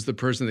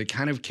person that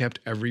kind of kept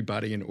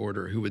everybody in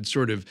order, who would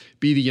sort of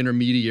be the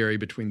intermediary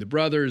between the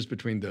brothers,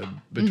 between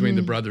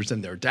the brothers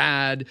and their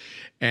dad.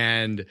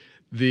 And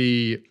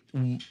the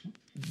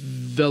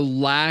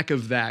lack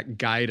of that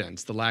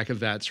guidance, the lack of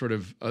that sort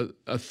of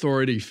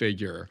authority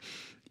figure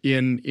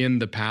in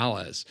the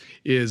palace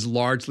is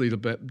largely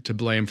to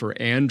blame for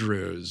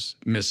Andrew's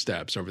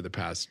missteps over the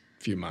past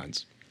few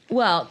months.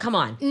 Well, come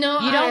on.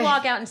 No, you don't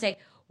walk out and say,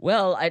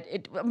 well,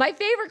 my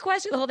favorite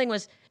question of the whole thing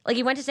was,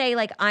 he went to say,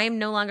 I am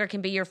no longer can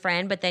be your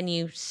friend, but then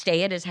you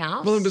stay at his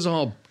house? Well, it was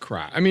all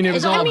crap. I mean, it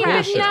was all all crap.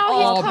 bullshit. But now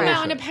all he's come out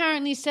bullshit. and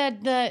apparently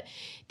said that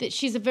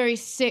she's a very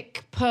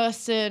sick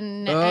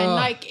person,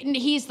 and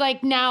he's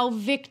now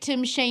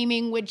victim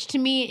shaming, which to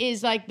me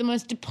is the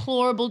most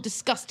deplorable,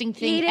 disgusting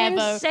thing He didn't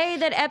ever. say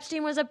that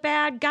Epstein was a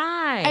bad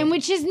guy. And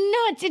which is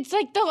nuts. It's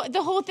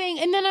the whole thing.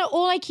 And then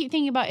all I keep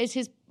thinking about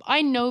is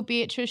I know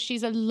Beatrice.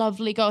 She's a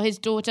lovely girl, his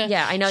daughter.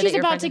 Yeah, I know that she's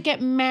you're about friends to with-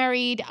 get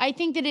married. I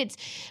think that it's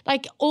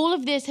all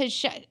of this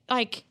has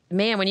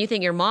Man, when you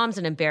think your mom's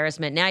an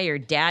embarrassment, now your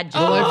dad just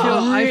Well,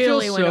 I feel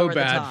really went so over the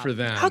bad top. for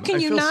them. How can I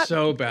you feel not?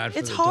 so bad for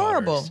It's the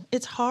horrible. daughters.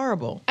 It's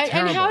horrible.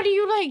 And how do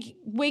you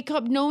wake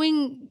up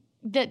knowing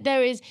that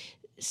there is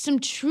some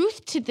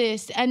truth to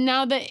this. And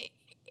now that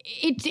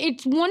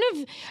it's one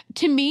of,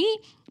 to me,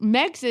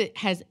 Megxit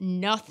has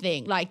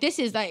nothing. Like, this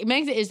is like,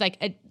 Megxit is like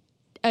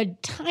a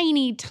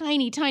tiny,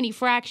 tiny, tiny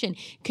fraction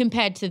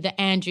compared to the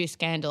Andrew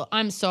scandal.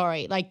 I'm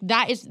sorry. Like,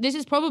 this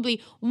is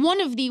probably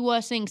one of the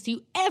worst things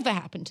to ever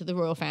happen to the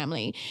royal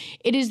family.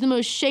 It is the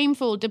most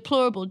shameful,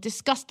 deplorable,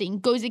 disgusting,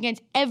 goes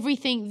against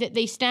everything that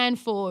they stand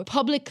for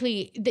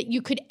publicly that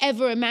you could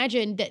ever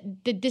imagine.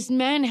 That this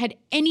man had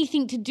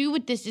anything to do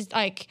with this is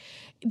like,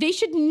 they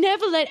should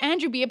never let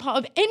Andrew be a part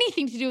of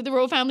anything to do with the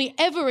royal family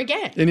ever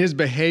again. And his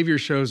behavior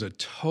shows a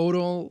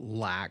total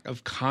lack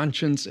of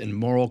conscience and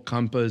moral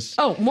compass.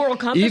 Oh, moral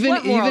compass?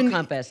 What moral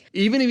compass?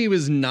 Even if he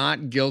was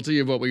not guilty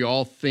of what we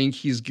all think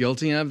he's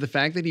guilty of, the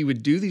fact that he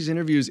would do these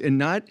interviews and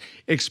not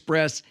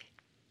express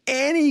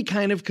any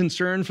kind of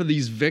concern for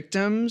these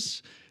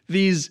victims,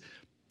 these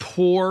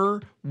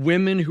poor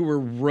women who were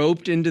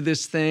roped into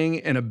this thing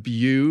and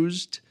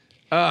abused.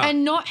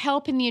 And not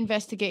help in the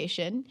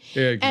investigation.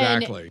 Yeah,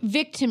 exactly. And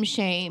victim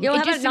shame. You'll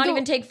not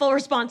even take full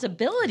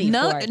responsibility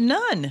for it.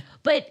 None.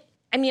 But,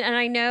 I mean, and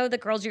I know the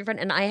girls you're in front,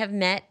 and I have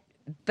met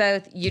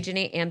both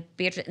Eugenie and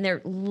Beatrice, and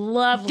they're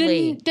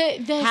lovely.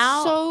 They're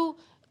so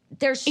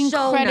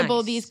incredible,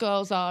 nice. These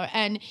girls are.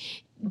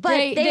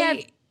 But they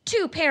have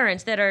two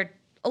parents that are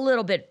a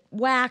little bit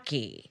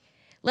wacky.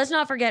 Let's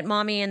not forget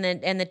Mommy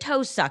and the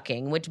toe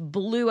sucking, which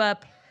blew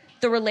up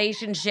the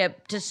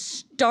relationship to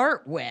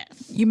start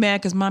with. You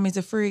mad because Mommy's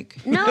a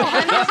freak? No,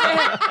 I'm just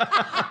saying.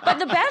 But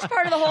the best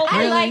part of the whole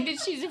thing, I like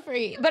that she's a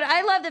freak. But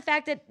I love the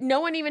fact that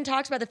no one even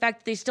talks about the fact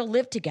that they still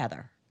live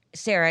together,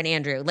 Sarah and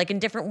Andrew, like in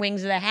different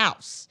wings of the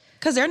house.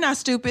 Because they're not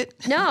stupid.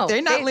 No.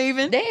 They're not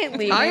leaving. They ain't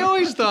leaving. I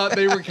always thought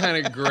they were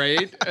kind of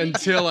great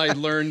until I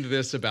learned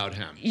this about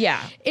him.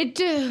 Yeah.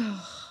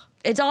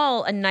 It's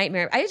all a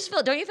nightmare. I just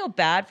don't you feel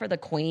bad for the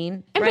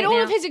Queen? But right all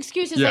now? of his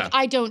excuses, Yeah. like,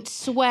 I don't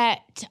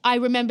sweat. I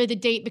remember the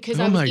date because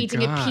I was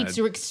eating at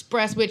Pizza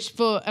Express, which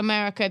for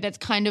America, that's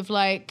kind of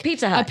like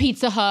Pizza Hut. A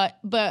Pizza Hut.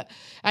 But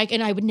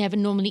and I would never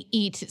normally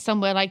eat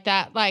somewhere like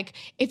that. Like,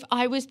 if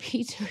I was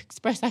Pizza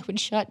Express, I would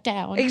shut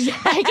down.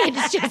 Exactly. Like,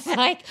 it's just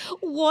like,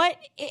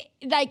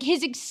 like,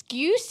 his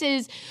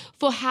excuses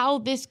for how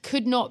this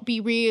could not be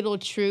real or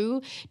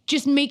true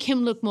just make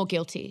him look more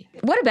guilty.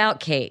 What about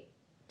Kate?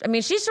 I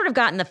mean, she's sort of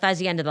gotten the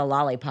fuzzy end of the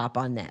lollipop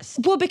on this.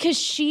 Well, because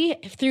she,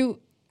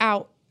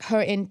 throughout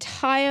her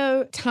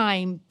entire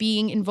time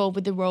being involved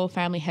with the royal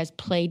family, has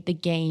played the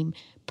game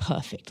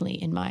perfectly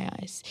in my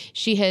eyes.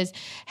 She has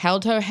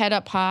held her head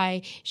up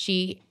high.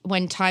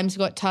 When times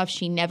got tough,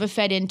 she never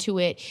fed into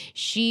it.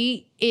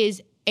 She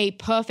is a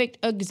perfect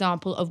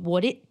example of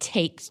what it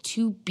takes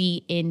to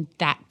be in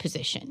that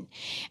position.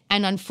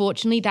 And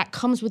unfortunately, that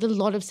comes with a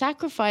lot of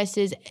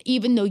sacrifices,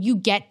 even though you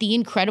get the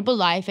incredible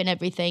life and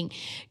everything.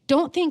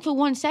 Don't think for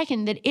one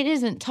second that it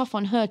isn't tough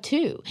on her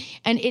too.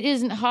 And it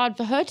isn't hard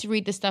for her to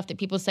read the stuff that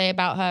people say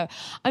about her.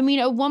 I mean,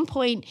 at one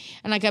point,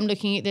 and like I'm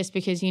looking at this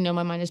because, you know,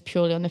 my mind is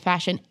purely on the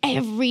fashion,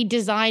 every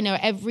designer,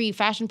 every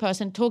fashion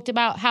person talked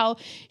about how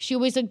she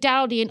always looked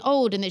dowdy and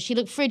old and that she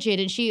looked frigid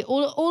and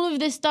all of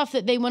this stuff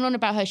that they went on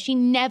about her, she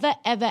never,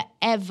 ever,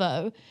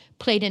 ever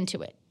played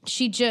into it.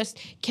 She just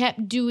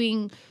kept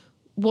doing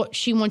what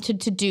she wanted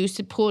to do,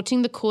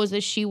 supporting the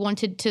causes she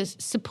wanted to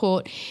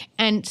support,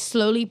 and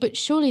slowly but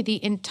surely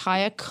the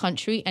entire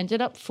country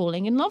ended up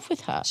falling in love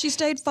with her. She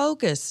stayed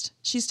focused.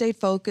 She stayed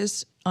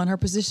focused on her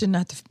position,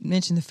 not to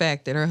mention the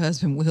fact that her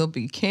husband will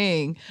be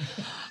king.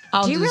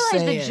 Do you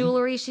realize the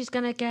jewelry she's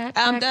going to get?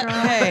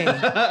 Hey,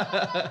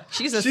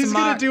 she's She's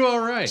going to do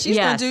all right. She's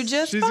going to do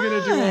just fine. She's going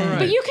to do all right.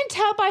 But you can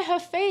tell by her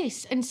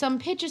face in some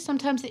pictures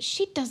sometimes that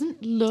she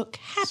doesn't look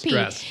happy.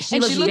 Stressed. She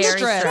And looks she looks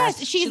very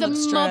stressed. She's a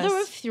looks mother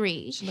stressed. of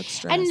three. She looks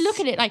stressed. And look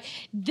at it, like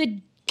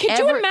could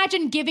you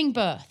imagine giving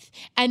birth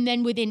and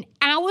then within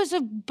hours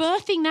of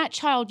birthing that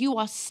child, you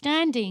are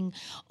standing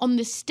on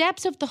the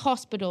steps of the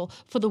hospital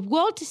for the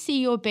world to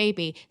see your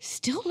baby,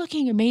 still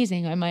looking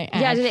amazing, I might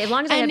add. Yeah, as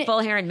long as I had full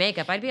hair and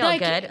makeup, I'd be all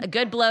good. A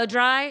good blow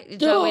dry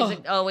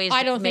always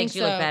I don't makes think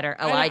you so. look better.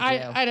 Oh, I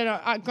do. I don't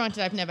know.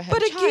 Granted, I've never had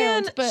But a child.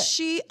 again, But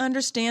she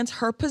understands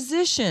her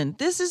position.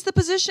 This is the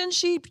position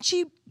she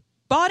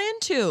bought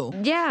into.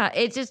 Yeah,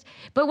 it's just,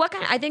 but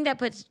I think that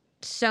puts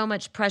so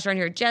much pressure on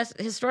her, just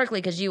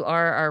historically, because you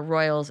are our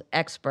royals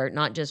expert,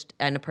 not just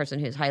and a person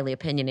who's highly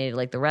opinionated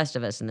like the rest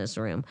of us in this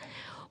room.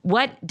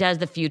 What does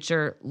the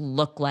future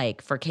look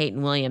like for Kate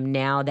and William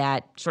now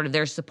that sort of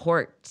their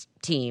support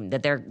team,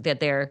 that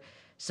their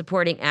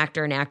supporting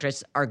actor and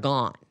actress are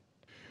gone?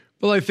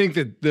 Well, I think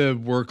that the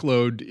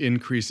workload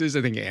increases.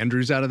 I think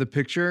Andrew's out of the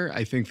picture.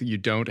 I think that you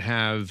don't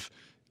have,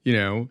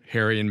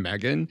 Harry and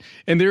Meghan.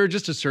 And there are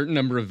just a certain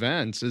number of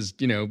events, as,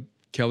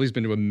 Kelly's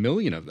been to 1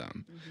 million of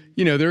them.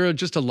 Mm-hmm. There are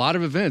just a lot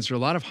of events. There are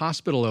a lot of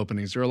hospital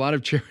openings. There are a lot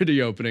of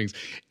charity openings.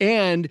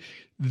 And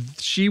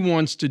she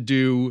wants to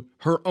do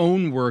her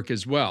own work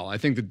as well. I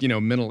think that,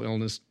 mental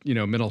illness,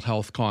 mental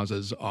health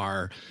causes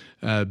are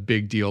a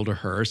big deal to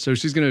her. So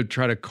she's going to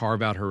try to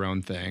carve out her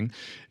own thing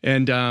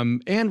and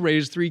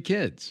raise 3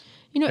 kids.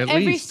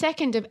 Every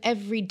second of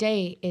every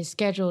day is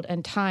scheduled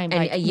and timed.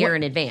 And a year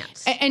in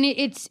advance. And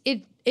it's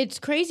it's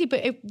crazy,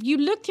 but if you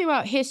look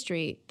throughout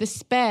history, the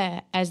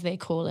spare, as they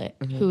call it,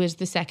 who is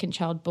the second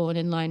child born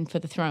in line for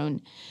the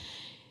throne,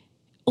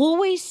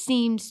 always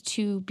seems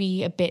to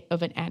be a bit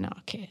of an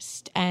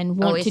anarchist and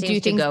want Always to do seems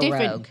to things go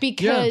different rogue.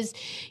 because,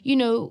 you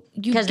know,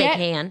 Because they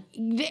can.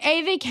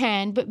 A, they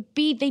can, but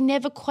B, they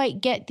never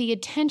quite get the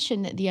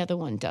attention that the other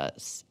one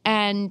does.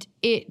 And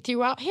it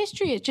throughout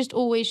history, it's just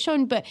always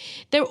shown. But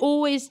they're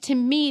always, to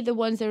me, the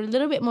ones that are a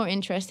little bit more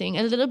interesting,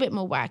 a little bit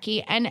more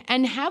wacky,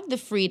 and have the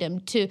freedom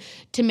to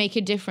make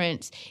a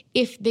difference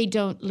if they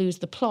don't lose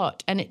the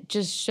plot. And it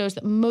just shows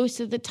that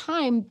most of the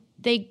time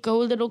they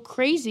go a little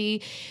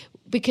crazy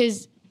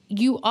because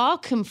you are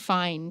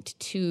confined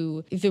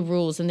to the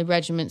rules and the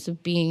regiments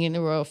of being in the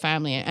royal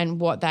family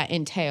and what that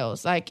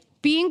entails. Like,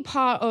 being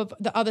part of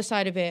the other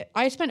side of it,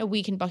 I spent a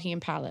week in Buckingham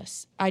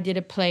Palace. I did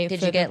a play.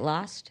 Did you get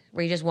lost?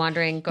 Were you just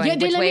wandering, going, which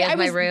they way let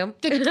me- is my room?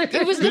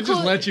 It was They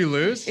just let you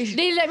loose?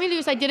 They let me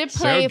loose. I did a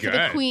play for the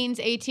good. Queen's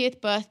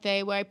 80th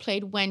birthday where I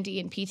played Wendy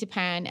in Peter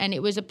Pan, and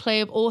it was a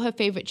play of all her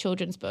favorite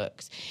children's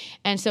books.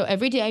 And so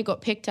every day I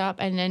got picked up,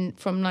 and then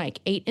from like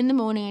 8 in the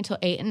morning until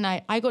 8 at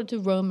night, I got to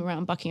roam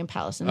around Buckingham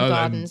Palace and the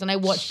gardens, and I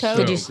watched her.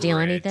 Did you steal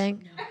great.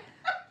 anything?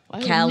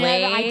 Kelly?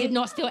 Kelly? I did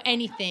not steal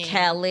anything.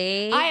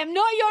 Kelly? I am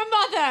not your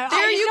mother. There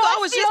I you did go. not I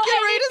was steal just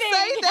getting ready to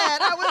say anything. that.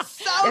 I was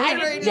so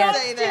getting ready to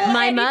Yes. say that.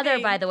 My mother,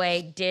 anything. by the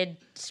way, did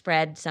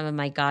spread some of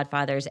my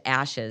godfather's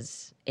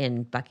ashes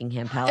in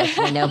Buckingham Palace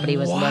when nobody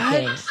was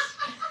looking.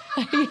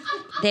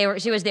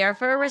 She was there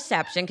for a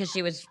reception because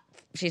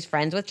she's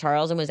friends with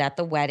Charles and was at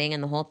the wedding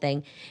and the whole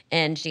thing.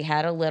 And she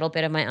had a little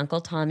bit of my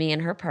Uncle Tommy in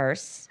her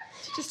purse.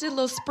 Just did a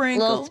little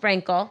sprinkle. Little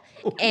sprinkle.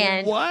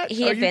 And What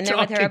he are had you been there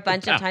with her a talking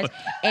bunch of times.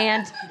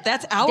 And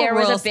That's our there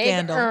was royal a big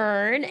scandal.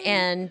 urn,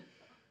 and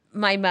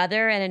my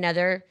mother and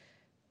another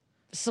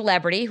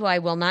celebrity who I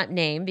will not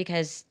name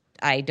because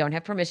I don't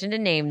have permission to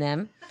name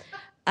them,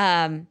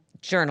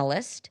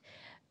 journalist,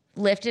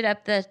 lifted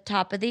up the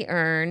top of the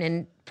urn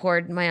and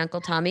poured my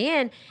Uncle Tommy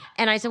in.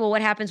 And I said, well,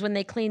 what happens when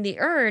they clean the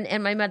urn?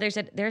 And my mother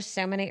said, there's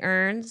so many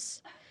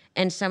urns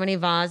and so many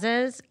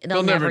vases,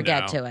 they'll never never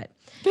get know. to it.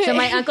 So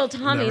my Uncle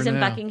Tommy's in know.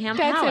 Buckingham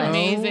That's Palace.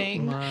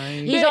 amazing.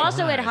 He's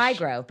also at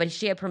Highgrove, but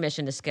she had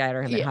permission to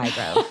scatter him at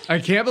Highgrove. I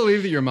can't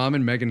believe that your mom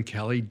and Megyn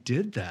Kelly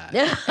did that.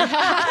 No,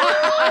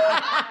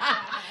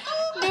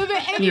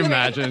 but Can you anyway.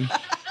 imagine?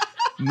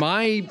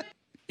 My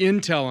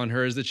intel on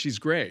her is that she's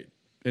great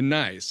and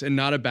nice and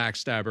not a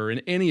backstabber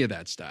and any of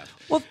that stuff.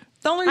 Well,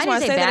 the only I reason why I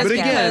didn't say say that is But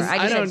again, because backstabber. I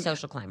just I said don't-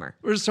 social climber.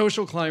 Or a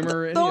social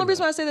climber. the only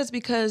reason why I say that's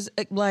because,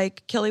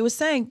 like Kelly was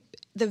saying,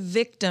 the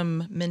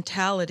victim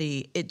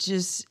mentality,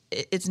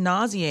 it's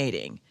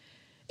nauseating.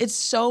 It's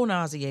so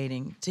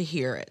nauseating to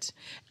hear it.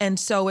 And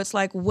so it's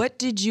like, what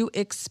did you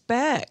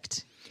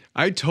expect?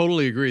 I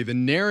totally agree. The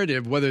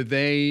narrative, whether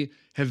they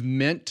have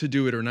meant to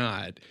do it or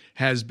not,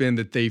 has been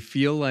that they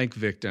feel like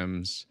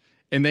victims,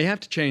 and they have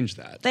to change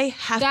that. They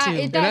have That's to.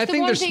 I the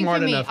think one they're thing smart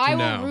for me. enough to I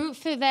know. will root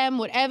for them,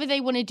 whatever they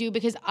want to do,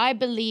 because I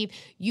believe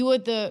you are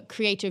the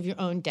creator of your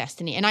own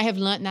destiny. And I have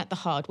learned that the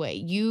hard way.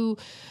 You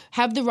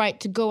have the right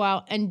to go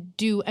out and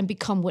do and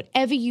become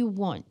whatever you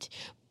want.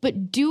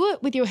 But do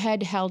it with your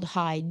head held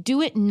high.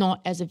 Do it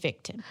not as a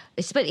victim.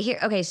 But here,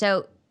 okay,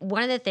 so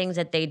one of the things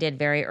that they did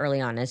very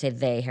early on, I say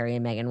they, Harry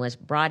and Meghan, was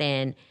brought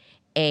in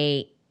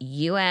a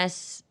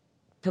U.S.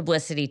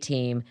 publicity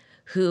team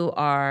who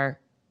are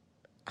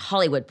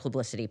Hollywood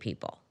publicity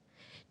people.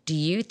 Do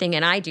you think,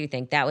 and I do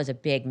think that was a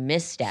big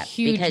misstep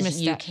Huge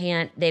because you misstep.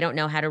 can't, they don't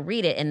know how to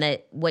read it, and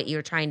that what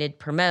you're trying to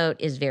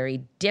promote is very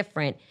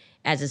different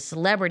as a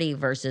celebrity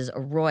versus a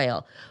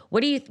royal.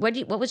 What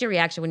was your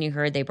reaction when you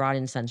heard they brought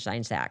in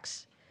Sunshine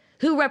Sachs,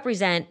 who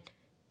represent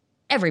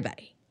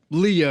everybody?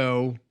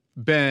 Leo,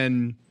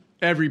 Ben,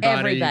 everybody,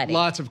 Everybody.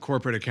 lots of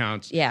corporate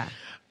accounts. Yeah.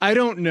 I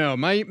don't know.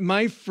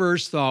 My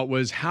first thought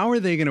was, how are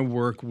they going to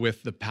work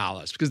with the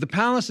palace? Because the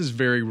palace is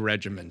very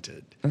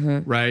regimented,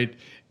 right?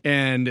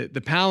 And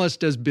the palace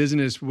does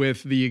business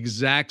with the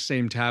exact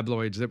same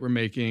tabloids that were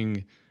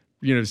making,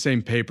 the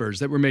same papers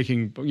that were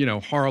making,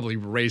 horribly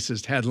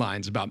racist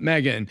headlines about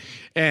Meghan.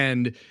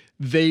 And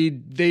they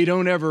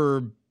don't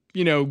ever,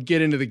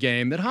 get into the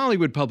game that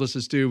Hollywood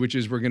publicists do, which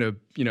is we're going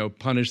to,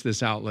 punish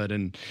this outlet.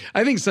 And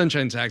I think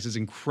Sunshine Sachs is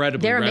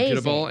incredibly They're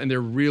reputable amazing. and they're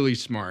really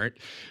smart.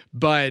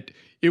 But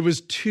it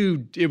was two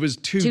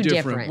different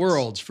different.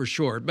 worlds for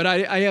sure. But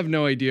I have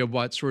no idea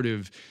what sort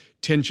of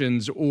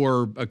tensions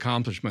or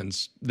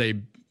accomplishments they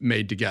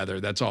made together.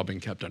 That's all been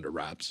kept under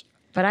wraps.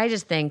 But I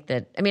just think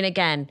that, I mean,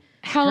 again,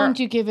 How long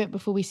do you give it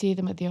before we see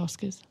them at the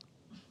Oscars?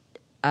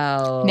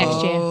 oh,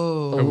 Next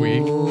year. A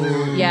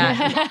week.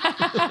 yeah.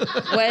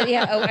 Well,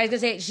 yeah, I was going to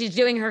say, she's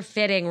doing her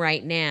fitting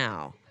right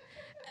now.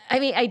 I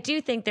mean, I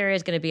do think there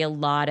is going to be a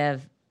lot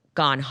of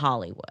gone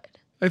Hollywood.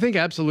 I think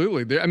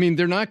absolutely.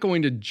 They're not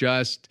going to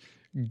just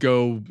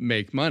go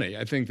make money.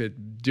 I think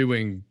that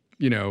doing,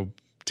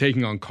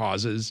 taking on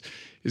causes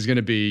is going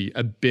to be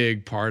a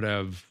big part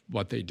of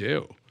what they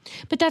do.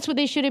 But that's what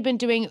they should have been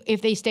doing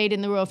if they stayed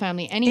in the royal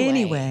family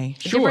anyway.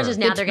 The difference is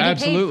now It's- they're getting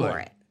paid absolutely. for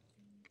it.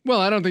 Well,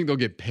 I don't think they'll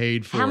get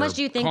paid for How much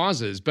do you think-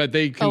 causes, but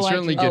they can Oh, I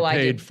certainly do. get Oh, I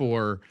paid do.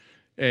 for,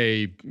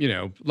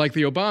 like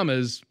the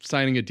Obamas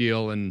signing a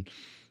deal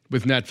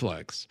with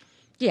Netflix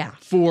Yeah.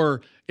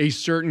 for a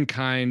certain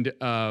kind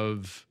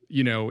of,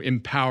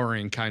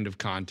 empowering kind of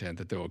content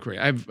that they will create.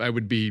 I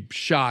would be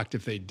shocked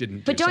if they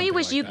didn't. But don't you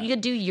wish something you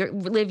like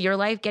could live your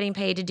life getting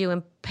paid to do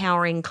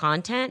empowering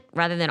content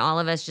rather than all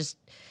of us just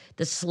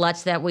the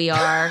sluts that we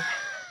are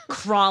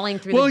crawling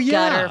through the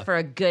gutter for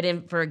a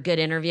good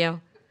interview?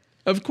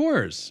 Of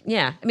course.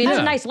 Yeah. I mean, it's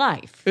a nice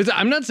life.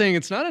 I'm not saying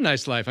it's not a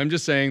nice life. I'm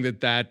just saying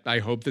that I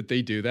hope that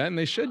they do that and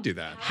they should do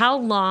that. How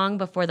long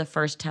before the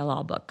first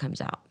tell-all book comes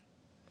out?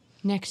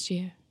 Next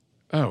year.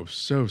 Oh,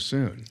 so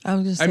soon. I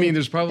was just I mean, saying-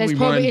 there's probably It's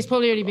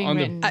probably already being on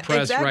written. the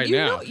press Exactly. right You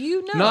now. know-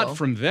 you know. Not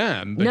from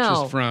them, but No.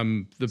 just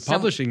from the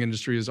publishing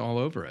industry is all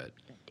over it.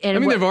 And I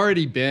mean, what- there've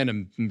already been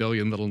a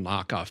million little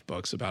knockoff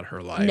books about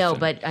her life. No, and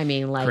but I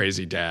mean, like,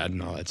 Crazy Dad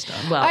and all that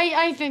stuff. well,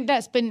 I think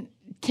that's been,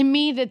 to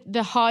me,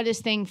 the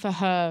hardest thing for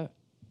her,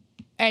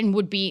 and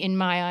would be in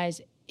my eyes,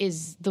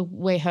 is the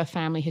way her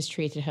family has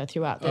treated her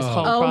throughout this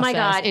whole Oh process. my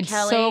God, it's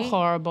Kelly. so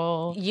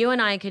horrible. you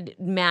and I could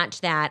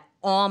match that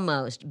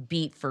almost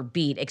beat for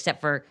beat,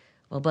 except for,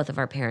 well, both of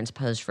our parents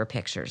posed for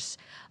pictures.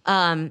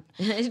 But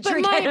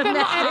my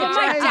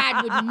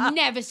dad would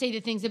never say the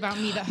things about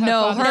me that her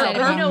No, father her- said No,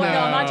 about no, me.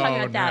 I'm not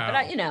talking about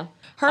that. No.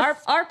 But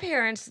our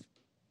parents,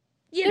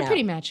 They're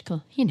pretty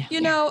magical, you know.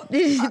 You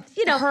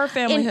know, her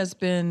family has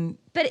been.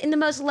 But in the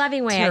most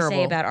loving way I say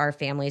Terrible. about our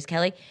families,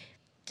 Kelly,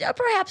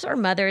 perhaps our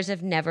mothers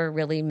have never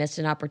really missed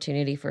an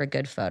opportunity for a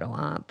good photo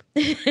op.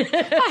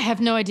 I have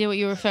no idea what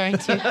you're referring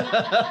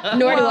to.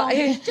 Nor do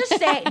I.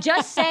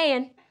 Just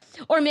saying.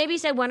 Or maybe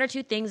said one or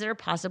two things that are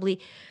possibly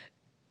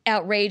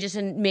outrageous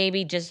and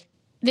maybe just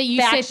That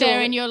you factual. sit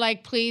there and you're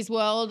like, please,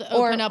 world,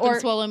 open up or-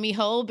 and swallow me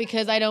whole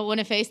because I don't want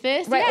to face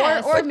this. right,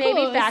 Yes, or of maybe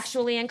course.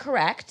 factually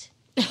incorrect.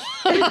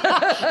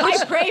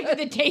 I pray for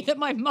the day that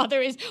my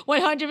mother is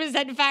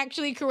 100%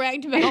 factually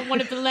correct about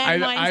one of the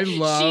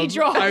landmines she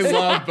draws. I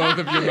love both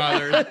of your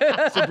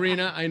mothers.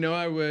 Sabrina, I know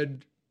I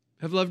would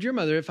have loved your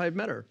mother if I'd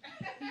met her.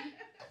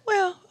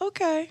 Well,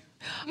 okay.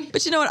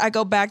 But you know what? I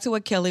go back to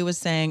what Kelly was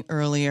saying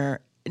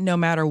earlier. No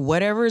matter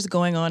whatever is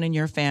going on in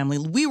your family,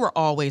 we were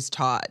always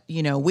taught,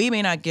 we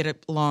may not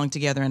get along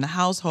together in the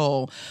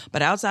household,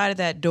 but outside of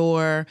that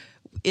door,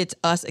 it's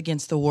us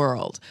against the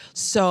world.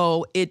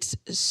 So it's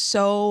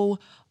so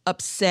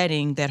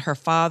upsetting that her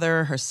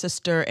father, her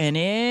sister, and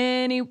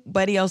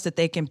anybody else that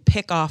they can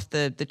pick off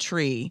the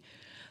tree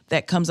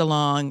that comes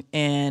along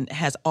and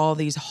has all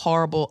these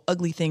horrible,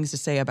 ugly things to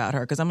say about her.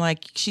 Because I'm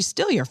like, she's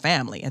still your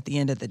family at the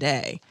end of the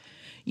day,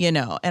 And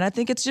I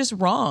think it's just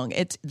wrong.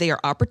 They are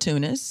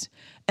opportunists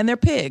and they're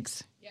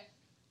pigs. Yeah.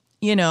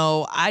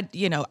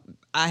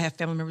 I have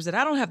family members that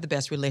I don't have the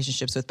best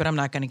relationships with, but I'm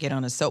not going to get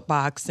on a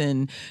soapbox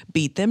and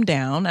beat them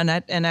down.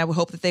 And I would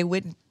hope that they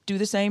would do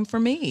the same for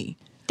me.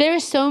 There are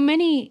so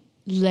many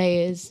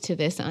layers to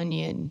this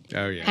onion.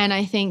 Oh, yeah. And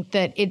I think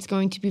that it's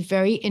going to be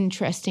very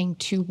interesting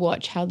to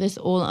watch how this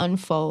all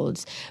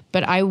unfolds.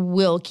 But I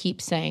will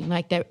keep saying,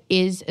 there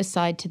is a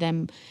side to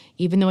them,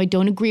 even though I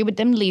don't agree with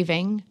them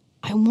leaving.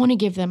 I want to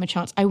give them a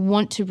chance. I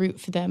want to root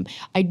for them.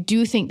 I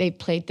do think they've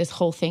played this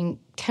whole thing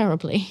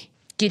terribly.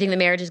 Do you think the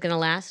marriage is going to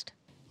last?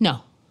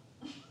 No.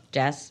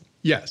 Jess?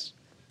 Yes.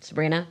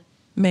 Sabrina?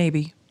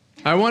 Maybe.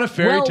 I want a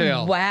fairy Well,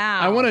 tale. wow.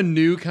 I want a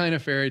new kind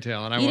of fairy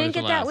tale, and I You want didn't it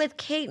to get that last. with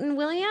Kate and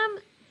William?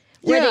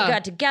 Where Yeah. they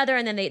got together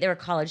and then they were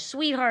college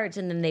sweethearts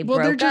and then they Well,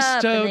 broke they're just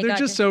up. so and they they're got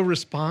just to- so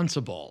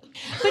responsible.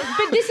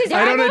 But this is...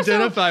 I don't I'm also-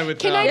 identify with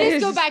Can them. I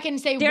just go back and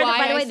say They're why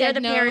by the way, I they're said the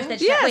no? parents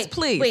that Yes, wait,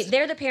 please. Wait,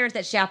 they're the parents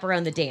that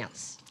chaperone the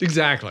dance.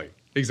 Exactly.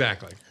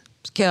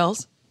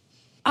 Kels?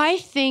 I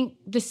think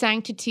the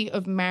sanctity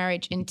of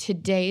marriage in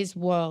today's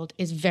world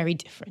is very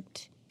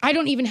different. I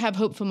don't even have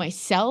hope for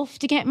myself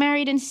to get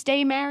married and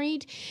stay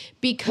married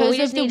because Well, we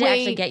of just the need way... to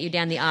actually get you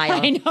down the aisle.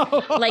 I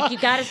know. Like you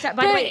got to stop.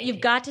 By the But- way, you've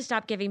got to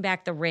stop giving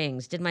back the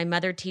rings. Did my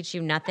mother teach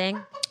you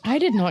nothing? I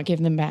did not give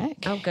them back.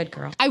 Oh, good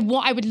girl. I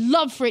would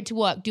love for it to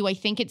work. Do I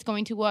think it's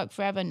going to work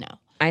forever? No.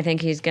 I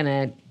think he's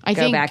gonna go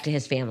think- back to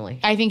his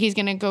family. I think he's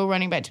going to go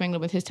running back to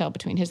England with his tail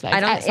between his legs. I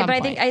don't. At some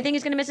But point. I think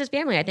he's gonna miss his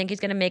family. I think he's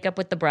gonna make up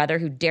with the brother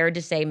who dared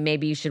to say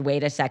maybe you should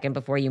wait a second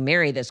before you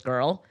marry this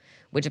girl,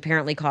 which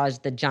apparently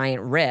caused the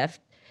giant rift.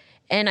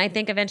 And I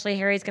think eventually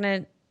Harry's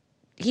gonna.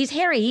 He's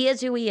Harry. He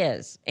is who he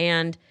is,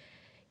 and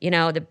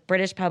the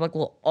British public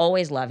will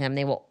always love him.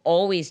 They will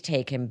always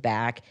take him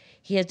back.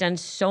 He has done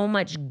so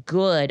much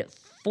good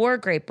for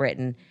Great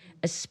Britain,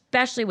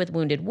 especially with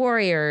Wounded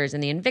Warriors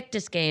and the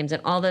Invictus Games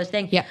and all those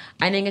things. Yeah.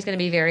 I think it's going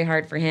to be very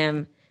hard for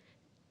him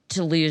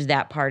to lose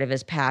that part of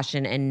his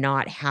passion and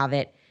not have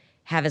it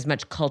have as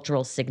much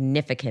cultural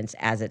significance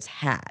as it's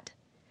had.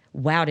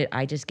 Wow, did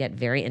I just get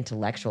very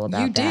intellectual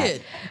about You that?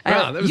 did.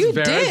 Wow, that was You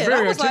very, did.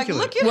 very I was like,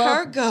 articulate. look at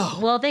her go.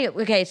 Well,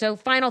 okay, so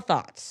final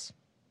thoughts.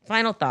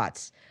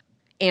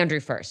 Andrew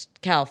first.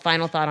 Kel,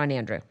 final thought on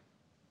Andrew.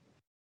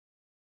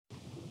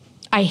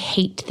 I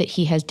hate that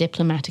he has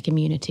diplomatic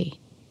immunity.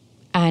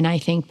 And I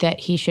think that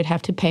he should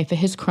have to pay for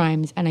his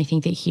crimes. And I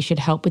think that he should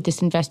help with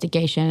this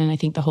investigation. And I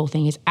think the whole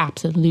thing is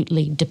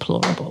absolutely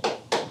deplorable.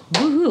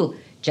 Woohoo.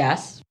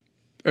 Jess?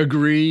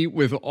 agree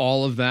with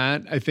all of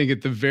that. I think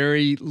at the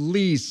very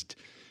least,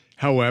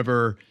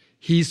 however,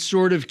 he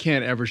sort of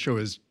can't ever show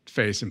his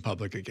face in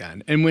public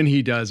again. And when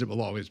he does, it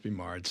will always be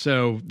marred.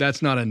 So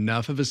that's not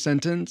enough of a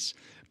sentence,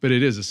 but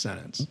it is a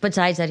sentence.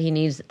 Besides that, he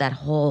needs that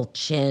whole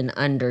chin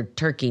under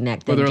turkey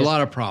neck thing. Well, there are a just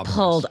lot of problems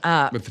pulled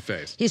up with the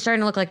face. He's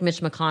starting to look like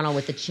Mitch McConnell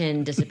with the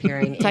chin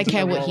disappearing. I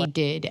care what he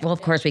did. Well,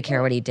 of course we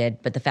care what he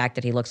did, but the fact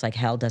that he looks like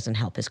hell doesn't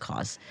help his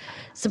cause.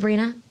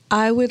 Sabrina?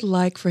 I would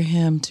like for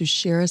him to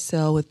share a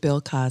cell with Bill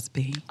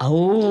Cosby.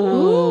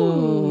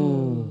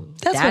 Oh.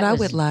 That's what I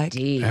would like.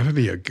 Deep. That would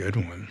be a good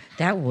one.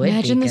 That would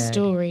Imagine be the good.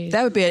 stories.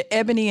 That would be an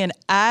Ebony and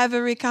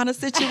Ivory kind of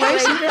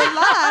situation for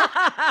life.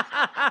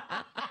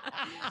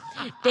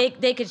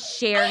 They could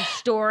share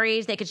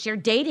stories. They could share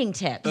dating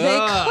tips.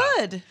 They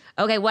could.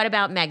 Okay, what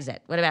about Megxit?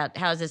 What about,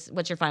 how's this,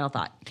 what's your final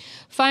thought?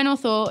 Final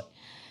thought.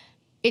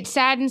 It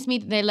saddens me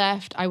that they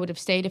left. I would have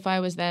stayed if I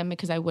was them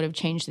because I would have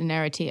changed the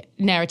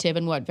narrative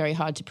and worked very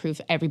hard to prove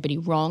everybody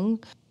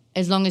wrong.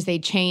 As long as they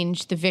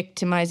change the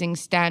victimizing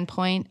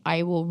standpoint,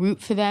 I will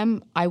root for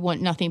them. I want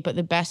nothing but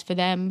the best for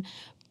them.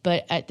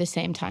 But at the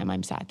same time,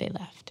 I'm sad they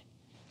left.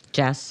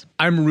 Jess?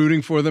 I'm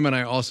rooting for them, and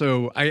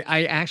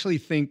I actually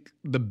think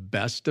the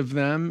best of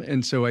them,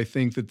 and so I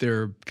think that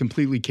they're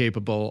completely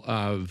capable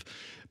of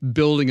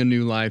building a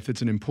new life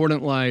that's an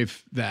important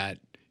life that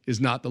is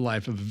not the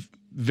life of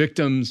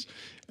victims,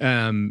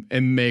 and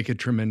make a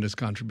tremendous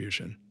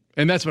contribution.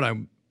 And that's what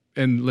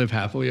and live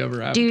happily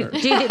ever after.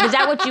 Is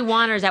that what you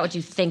want, or is that what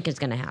you think is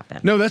going to happen?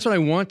 No, that's what I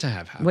want to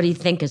have happen. What do you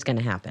think is going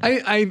to happen?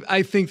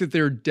 I think that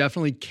they're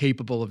definitely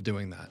capable of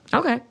doing that.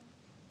 Okay,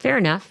 fair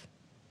enough.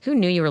 Who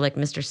knew you were like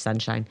Mr.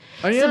 Sunshine?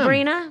 I am.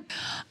 Sabrina?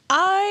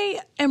 I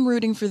am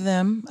rooting for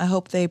them. I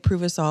hope they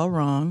prove us all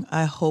wrong.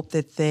 I hope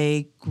that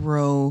they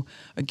grow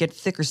or get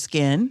thicker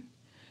skin.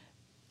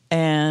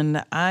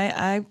 And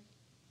I'm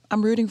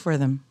rooting for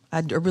them. I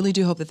really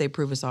do hope that they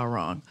prove us all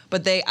wrong.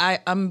 But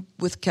I'm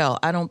with Kel.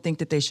 I don't think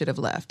that they should have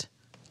left.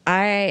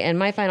 And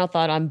my final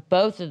thought on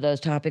both of those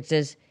topics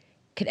is,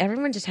 could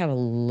everyone just have a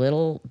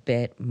little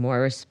bit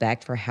more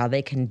respect for how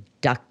they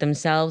conduct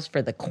themselves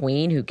for the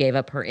queen who gave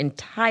up her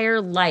entire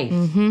life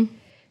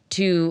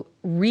to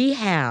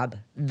rehab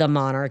the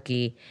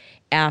monarchy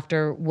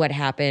after what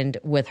happened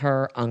with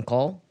her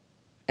uncle,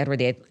 Edward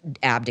VIII,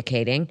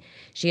 abdicating?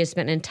 She has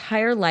spent an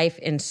entire life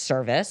in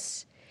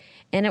service.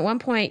 And at one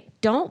point,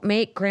 don't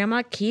make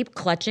grandma keep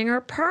clutching her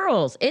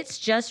pearls. It's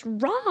just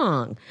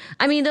wrong.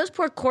 I mean, those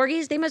poor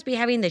corgis, they must be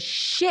having the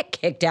shit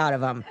kicked out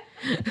of them.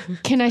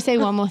 Can I say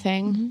one more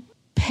thing?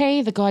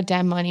 Pay the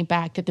goddamn money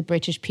back that the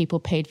British people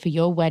paid for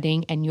your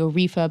wedding and your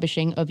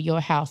refurbishing of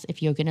your house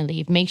if you're going to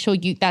leave. Make sure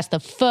that's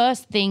the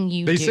first thing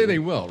you do. They say they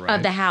will, right?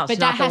 Of the house, But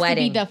not that the has to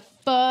be wedding. the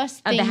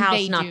first thing Of the house,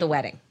 they not do. the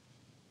wedding.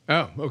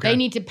 Oh, okay. They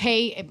need to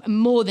pay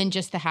more than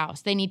just the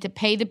house. They need to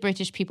pay the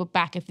British people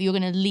back if you're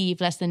going to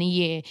leave less than a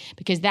year,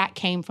 because that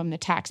came from the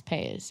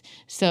taxpayers.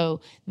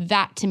 So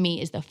that, to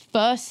me, is the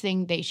first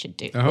thing they should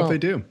do. I hope they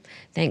do.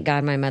 Thank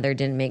God my mother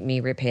didn't make me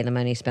repay the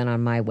money spent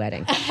on my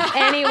wedding.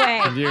 Anyway,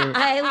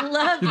 I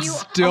love You'd you.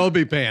 still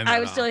be paying that I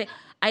would off. still.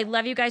 I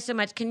love you guys so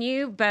much. Can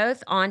you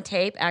both on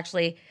tape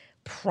actually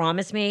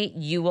promise me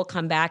you will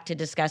come back to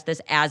discuss this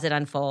as it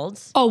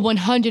unfolds? Oh,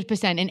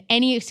 100%. And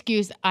any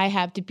excuse I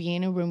have to be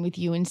in a room with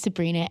you and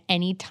Sabrina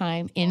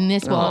anytime in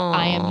this world,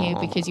 I am here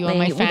because you are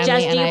my family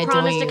Jess, and do I you adore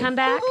promise you. to come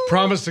back?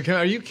 Promise to come.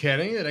 Are you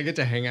kidding? That I get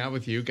to hang out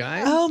with you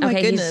guys? Oh, my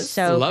Okay, goodness. he's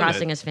so Love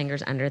crossing it. his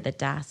fingers under the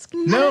desk.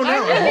 No. Oh,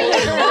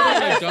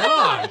 my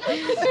God.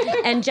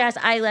 And Jess,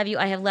 I love you.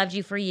 I have loved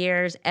you for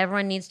years.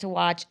 Everyone needs to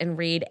watch and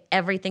read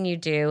everything you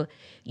do.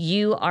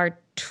 You are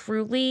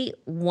truly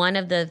one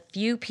of the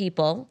few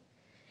people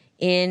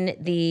in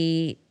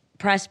the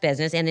press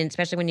business, and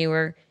especially when you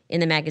were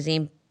in the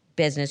magazine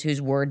business, whose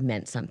word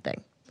meant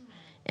something.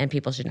 And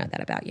people should know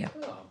that about you.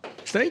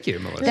 Thank you,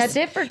 Melissa. That's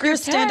it for group You're a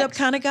stand-up text.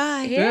 kind of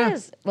guy.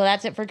 Yes. Well,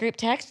 that's it for group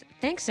text.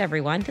 Thanks,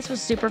 everyone. This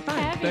was super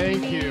fun.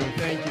 Thank you.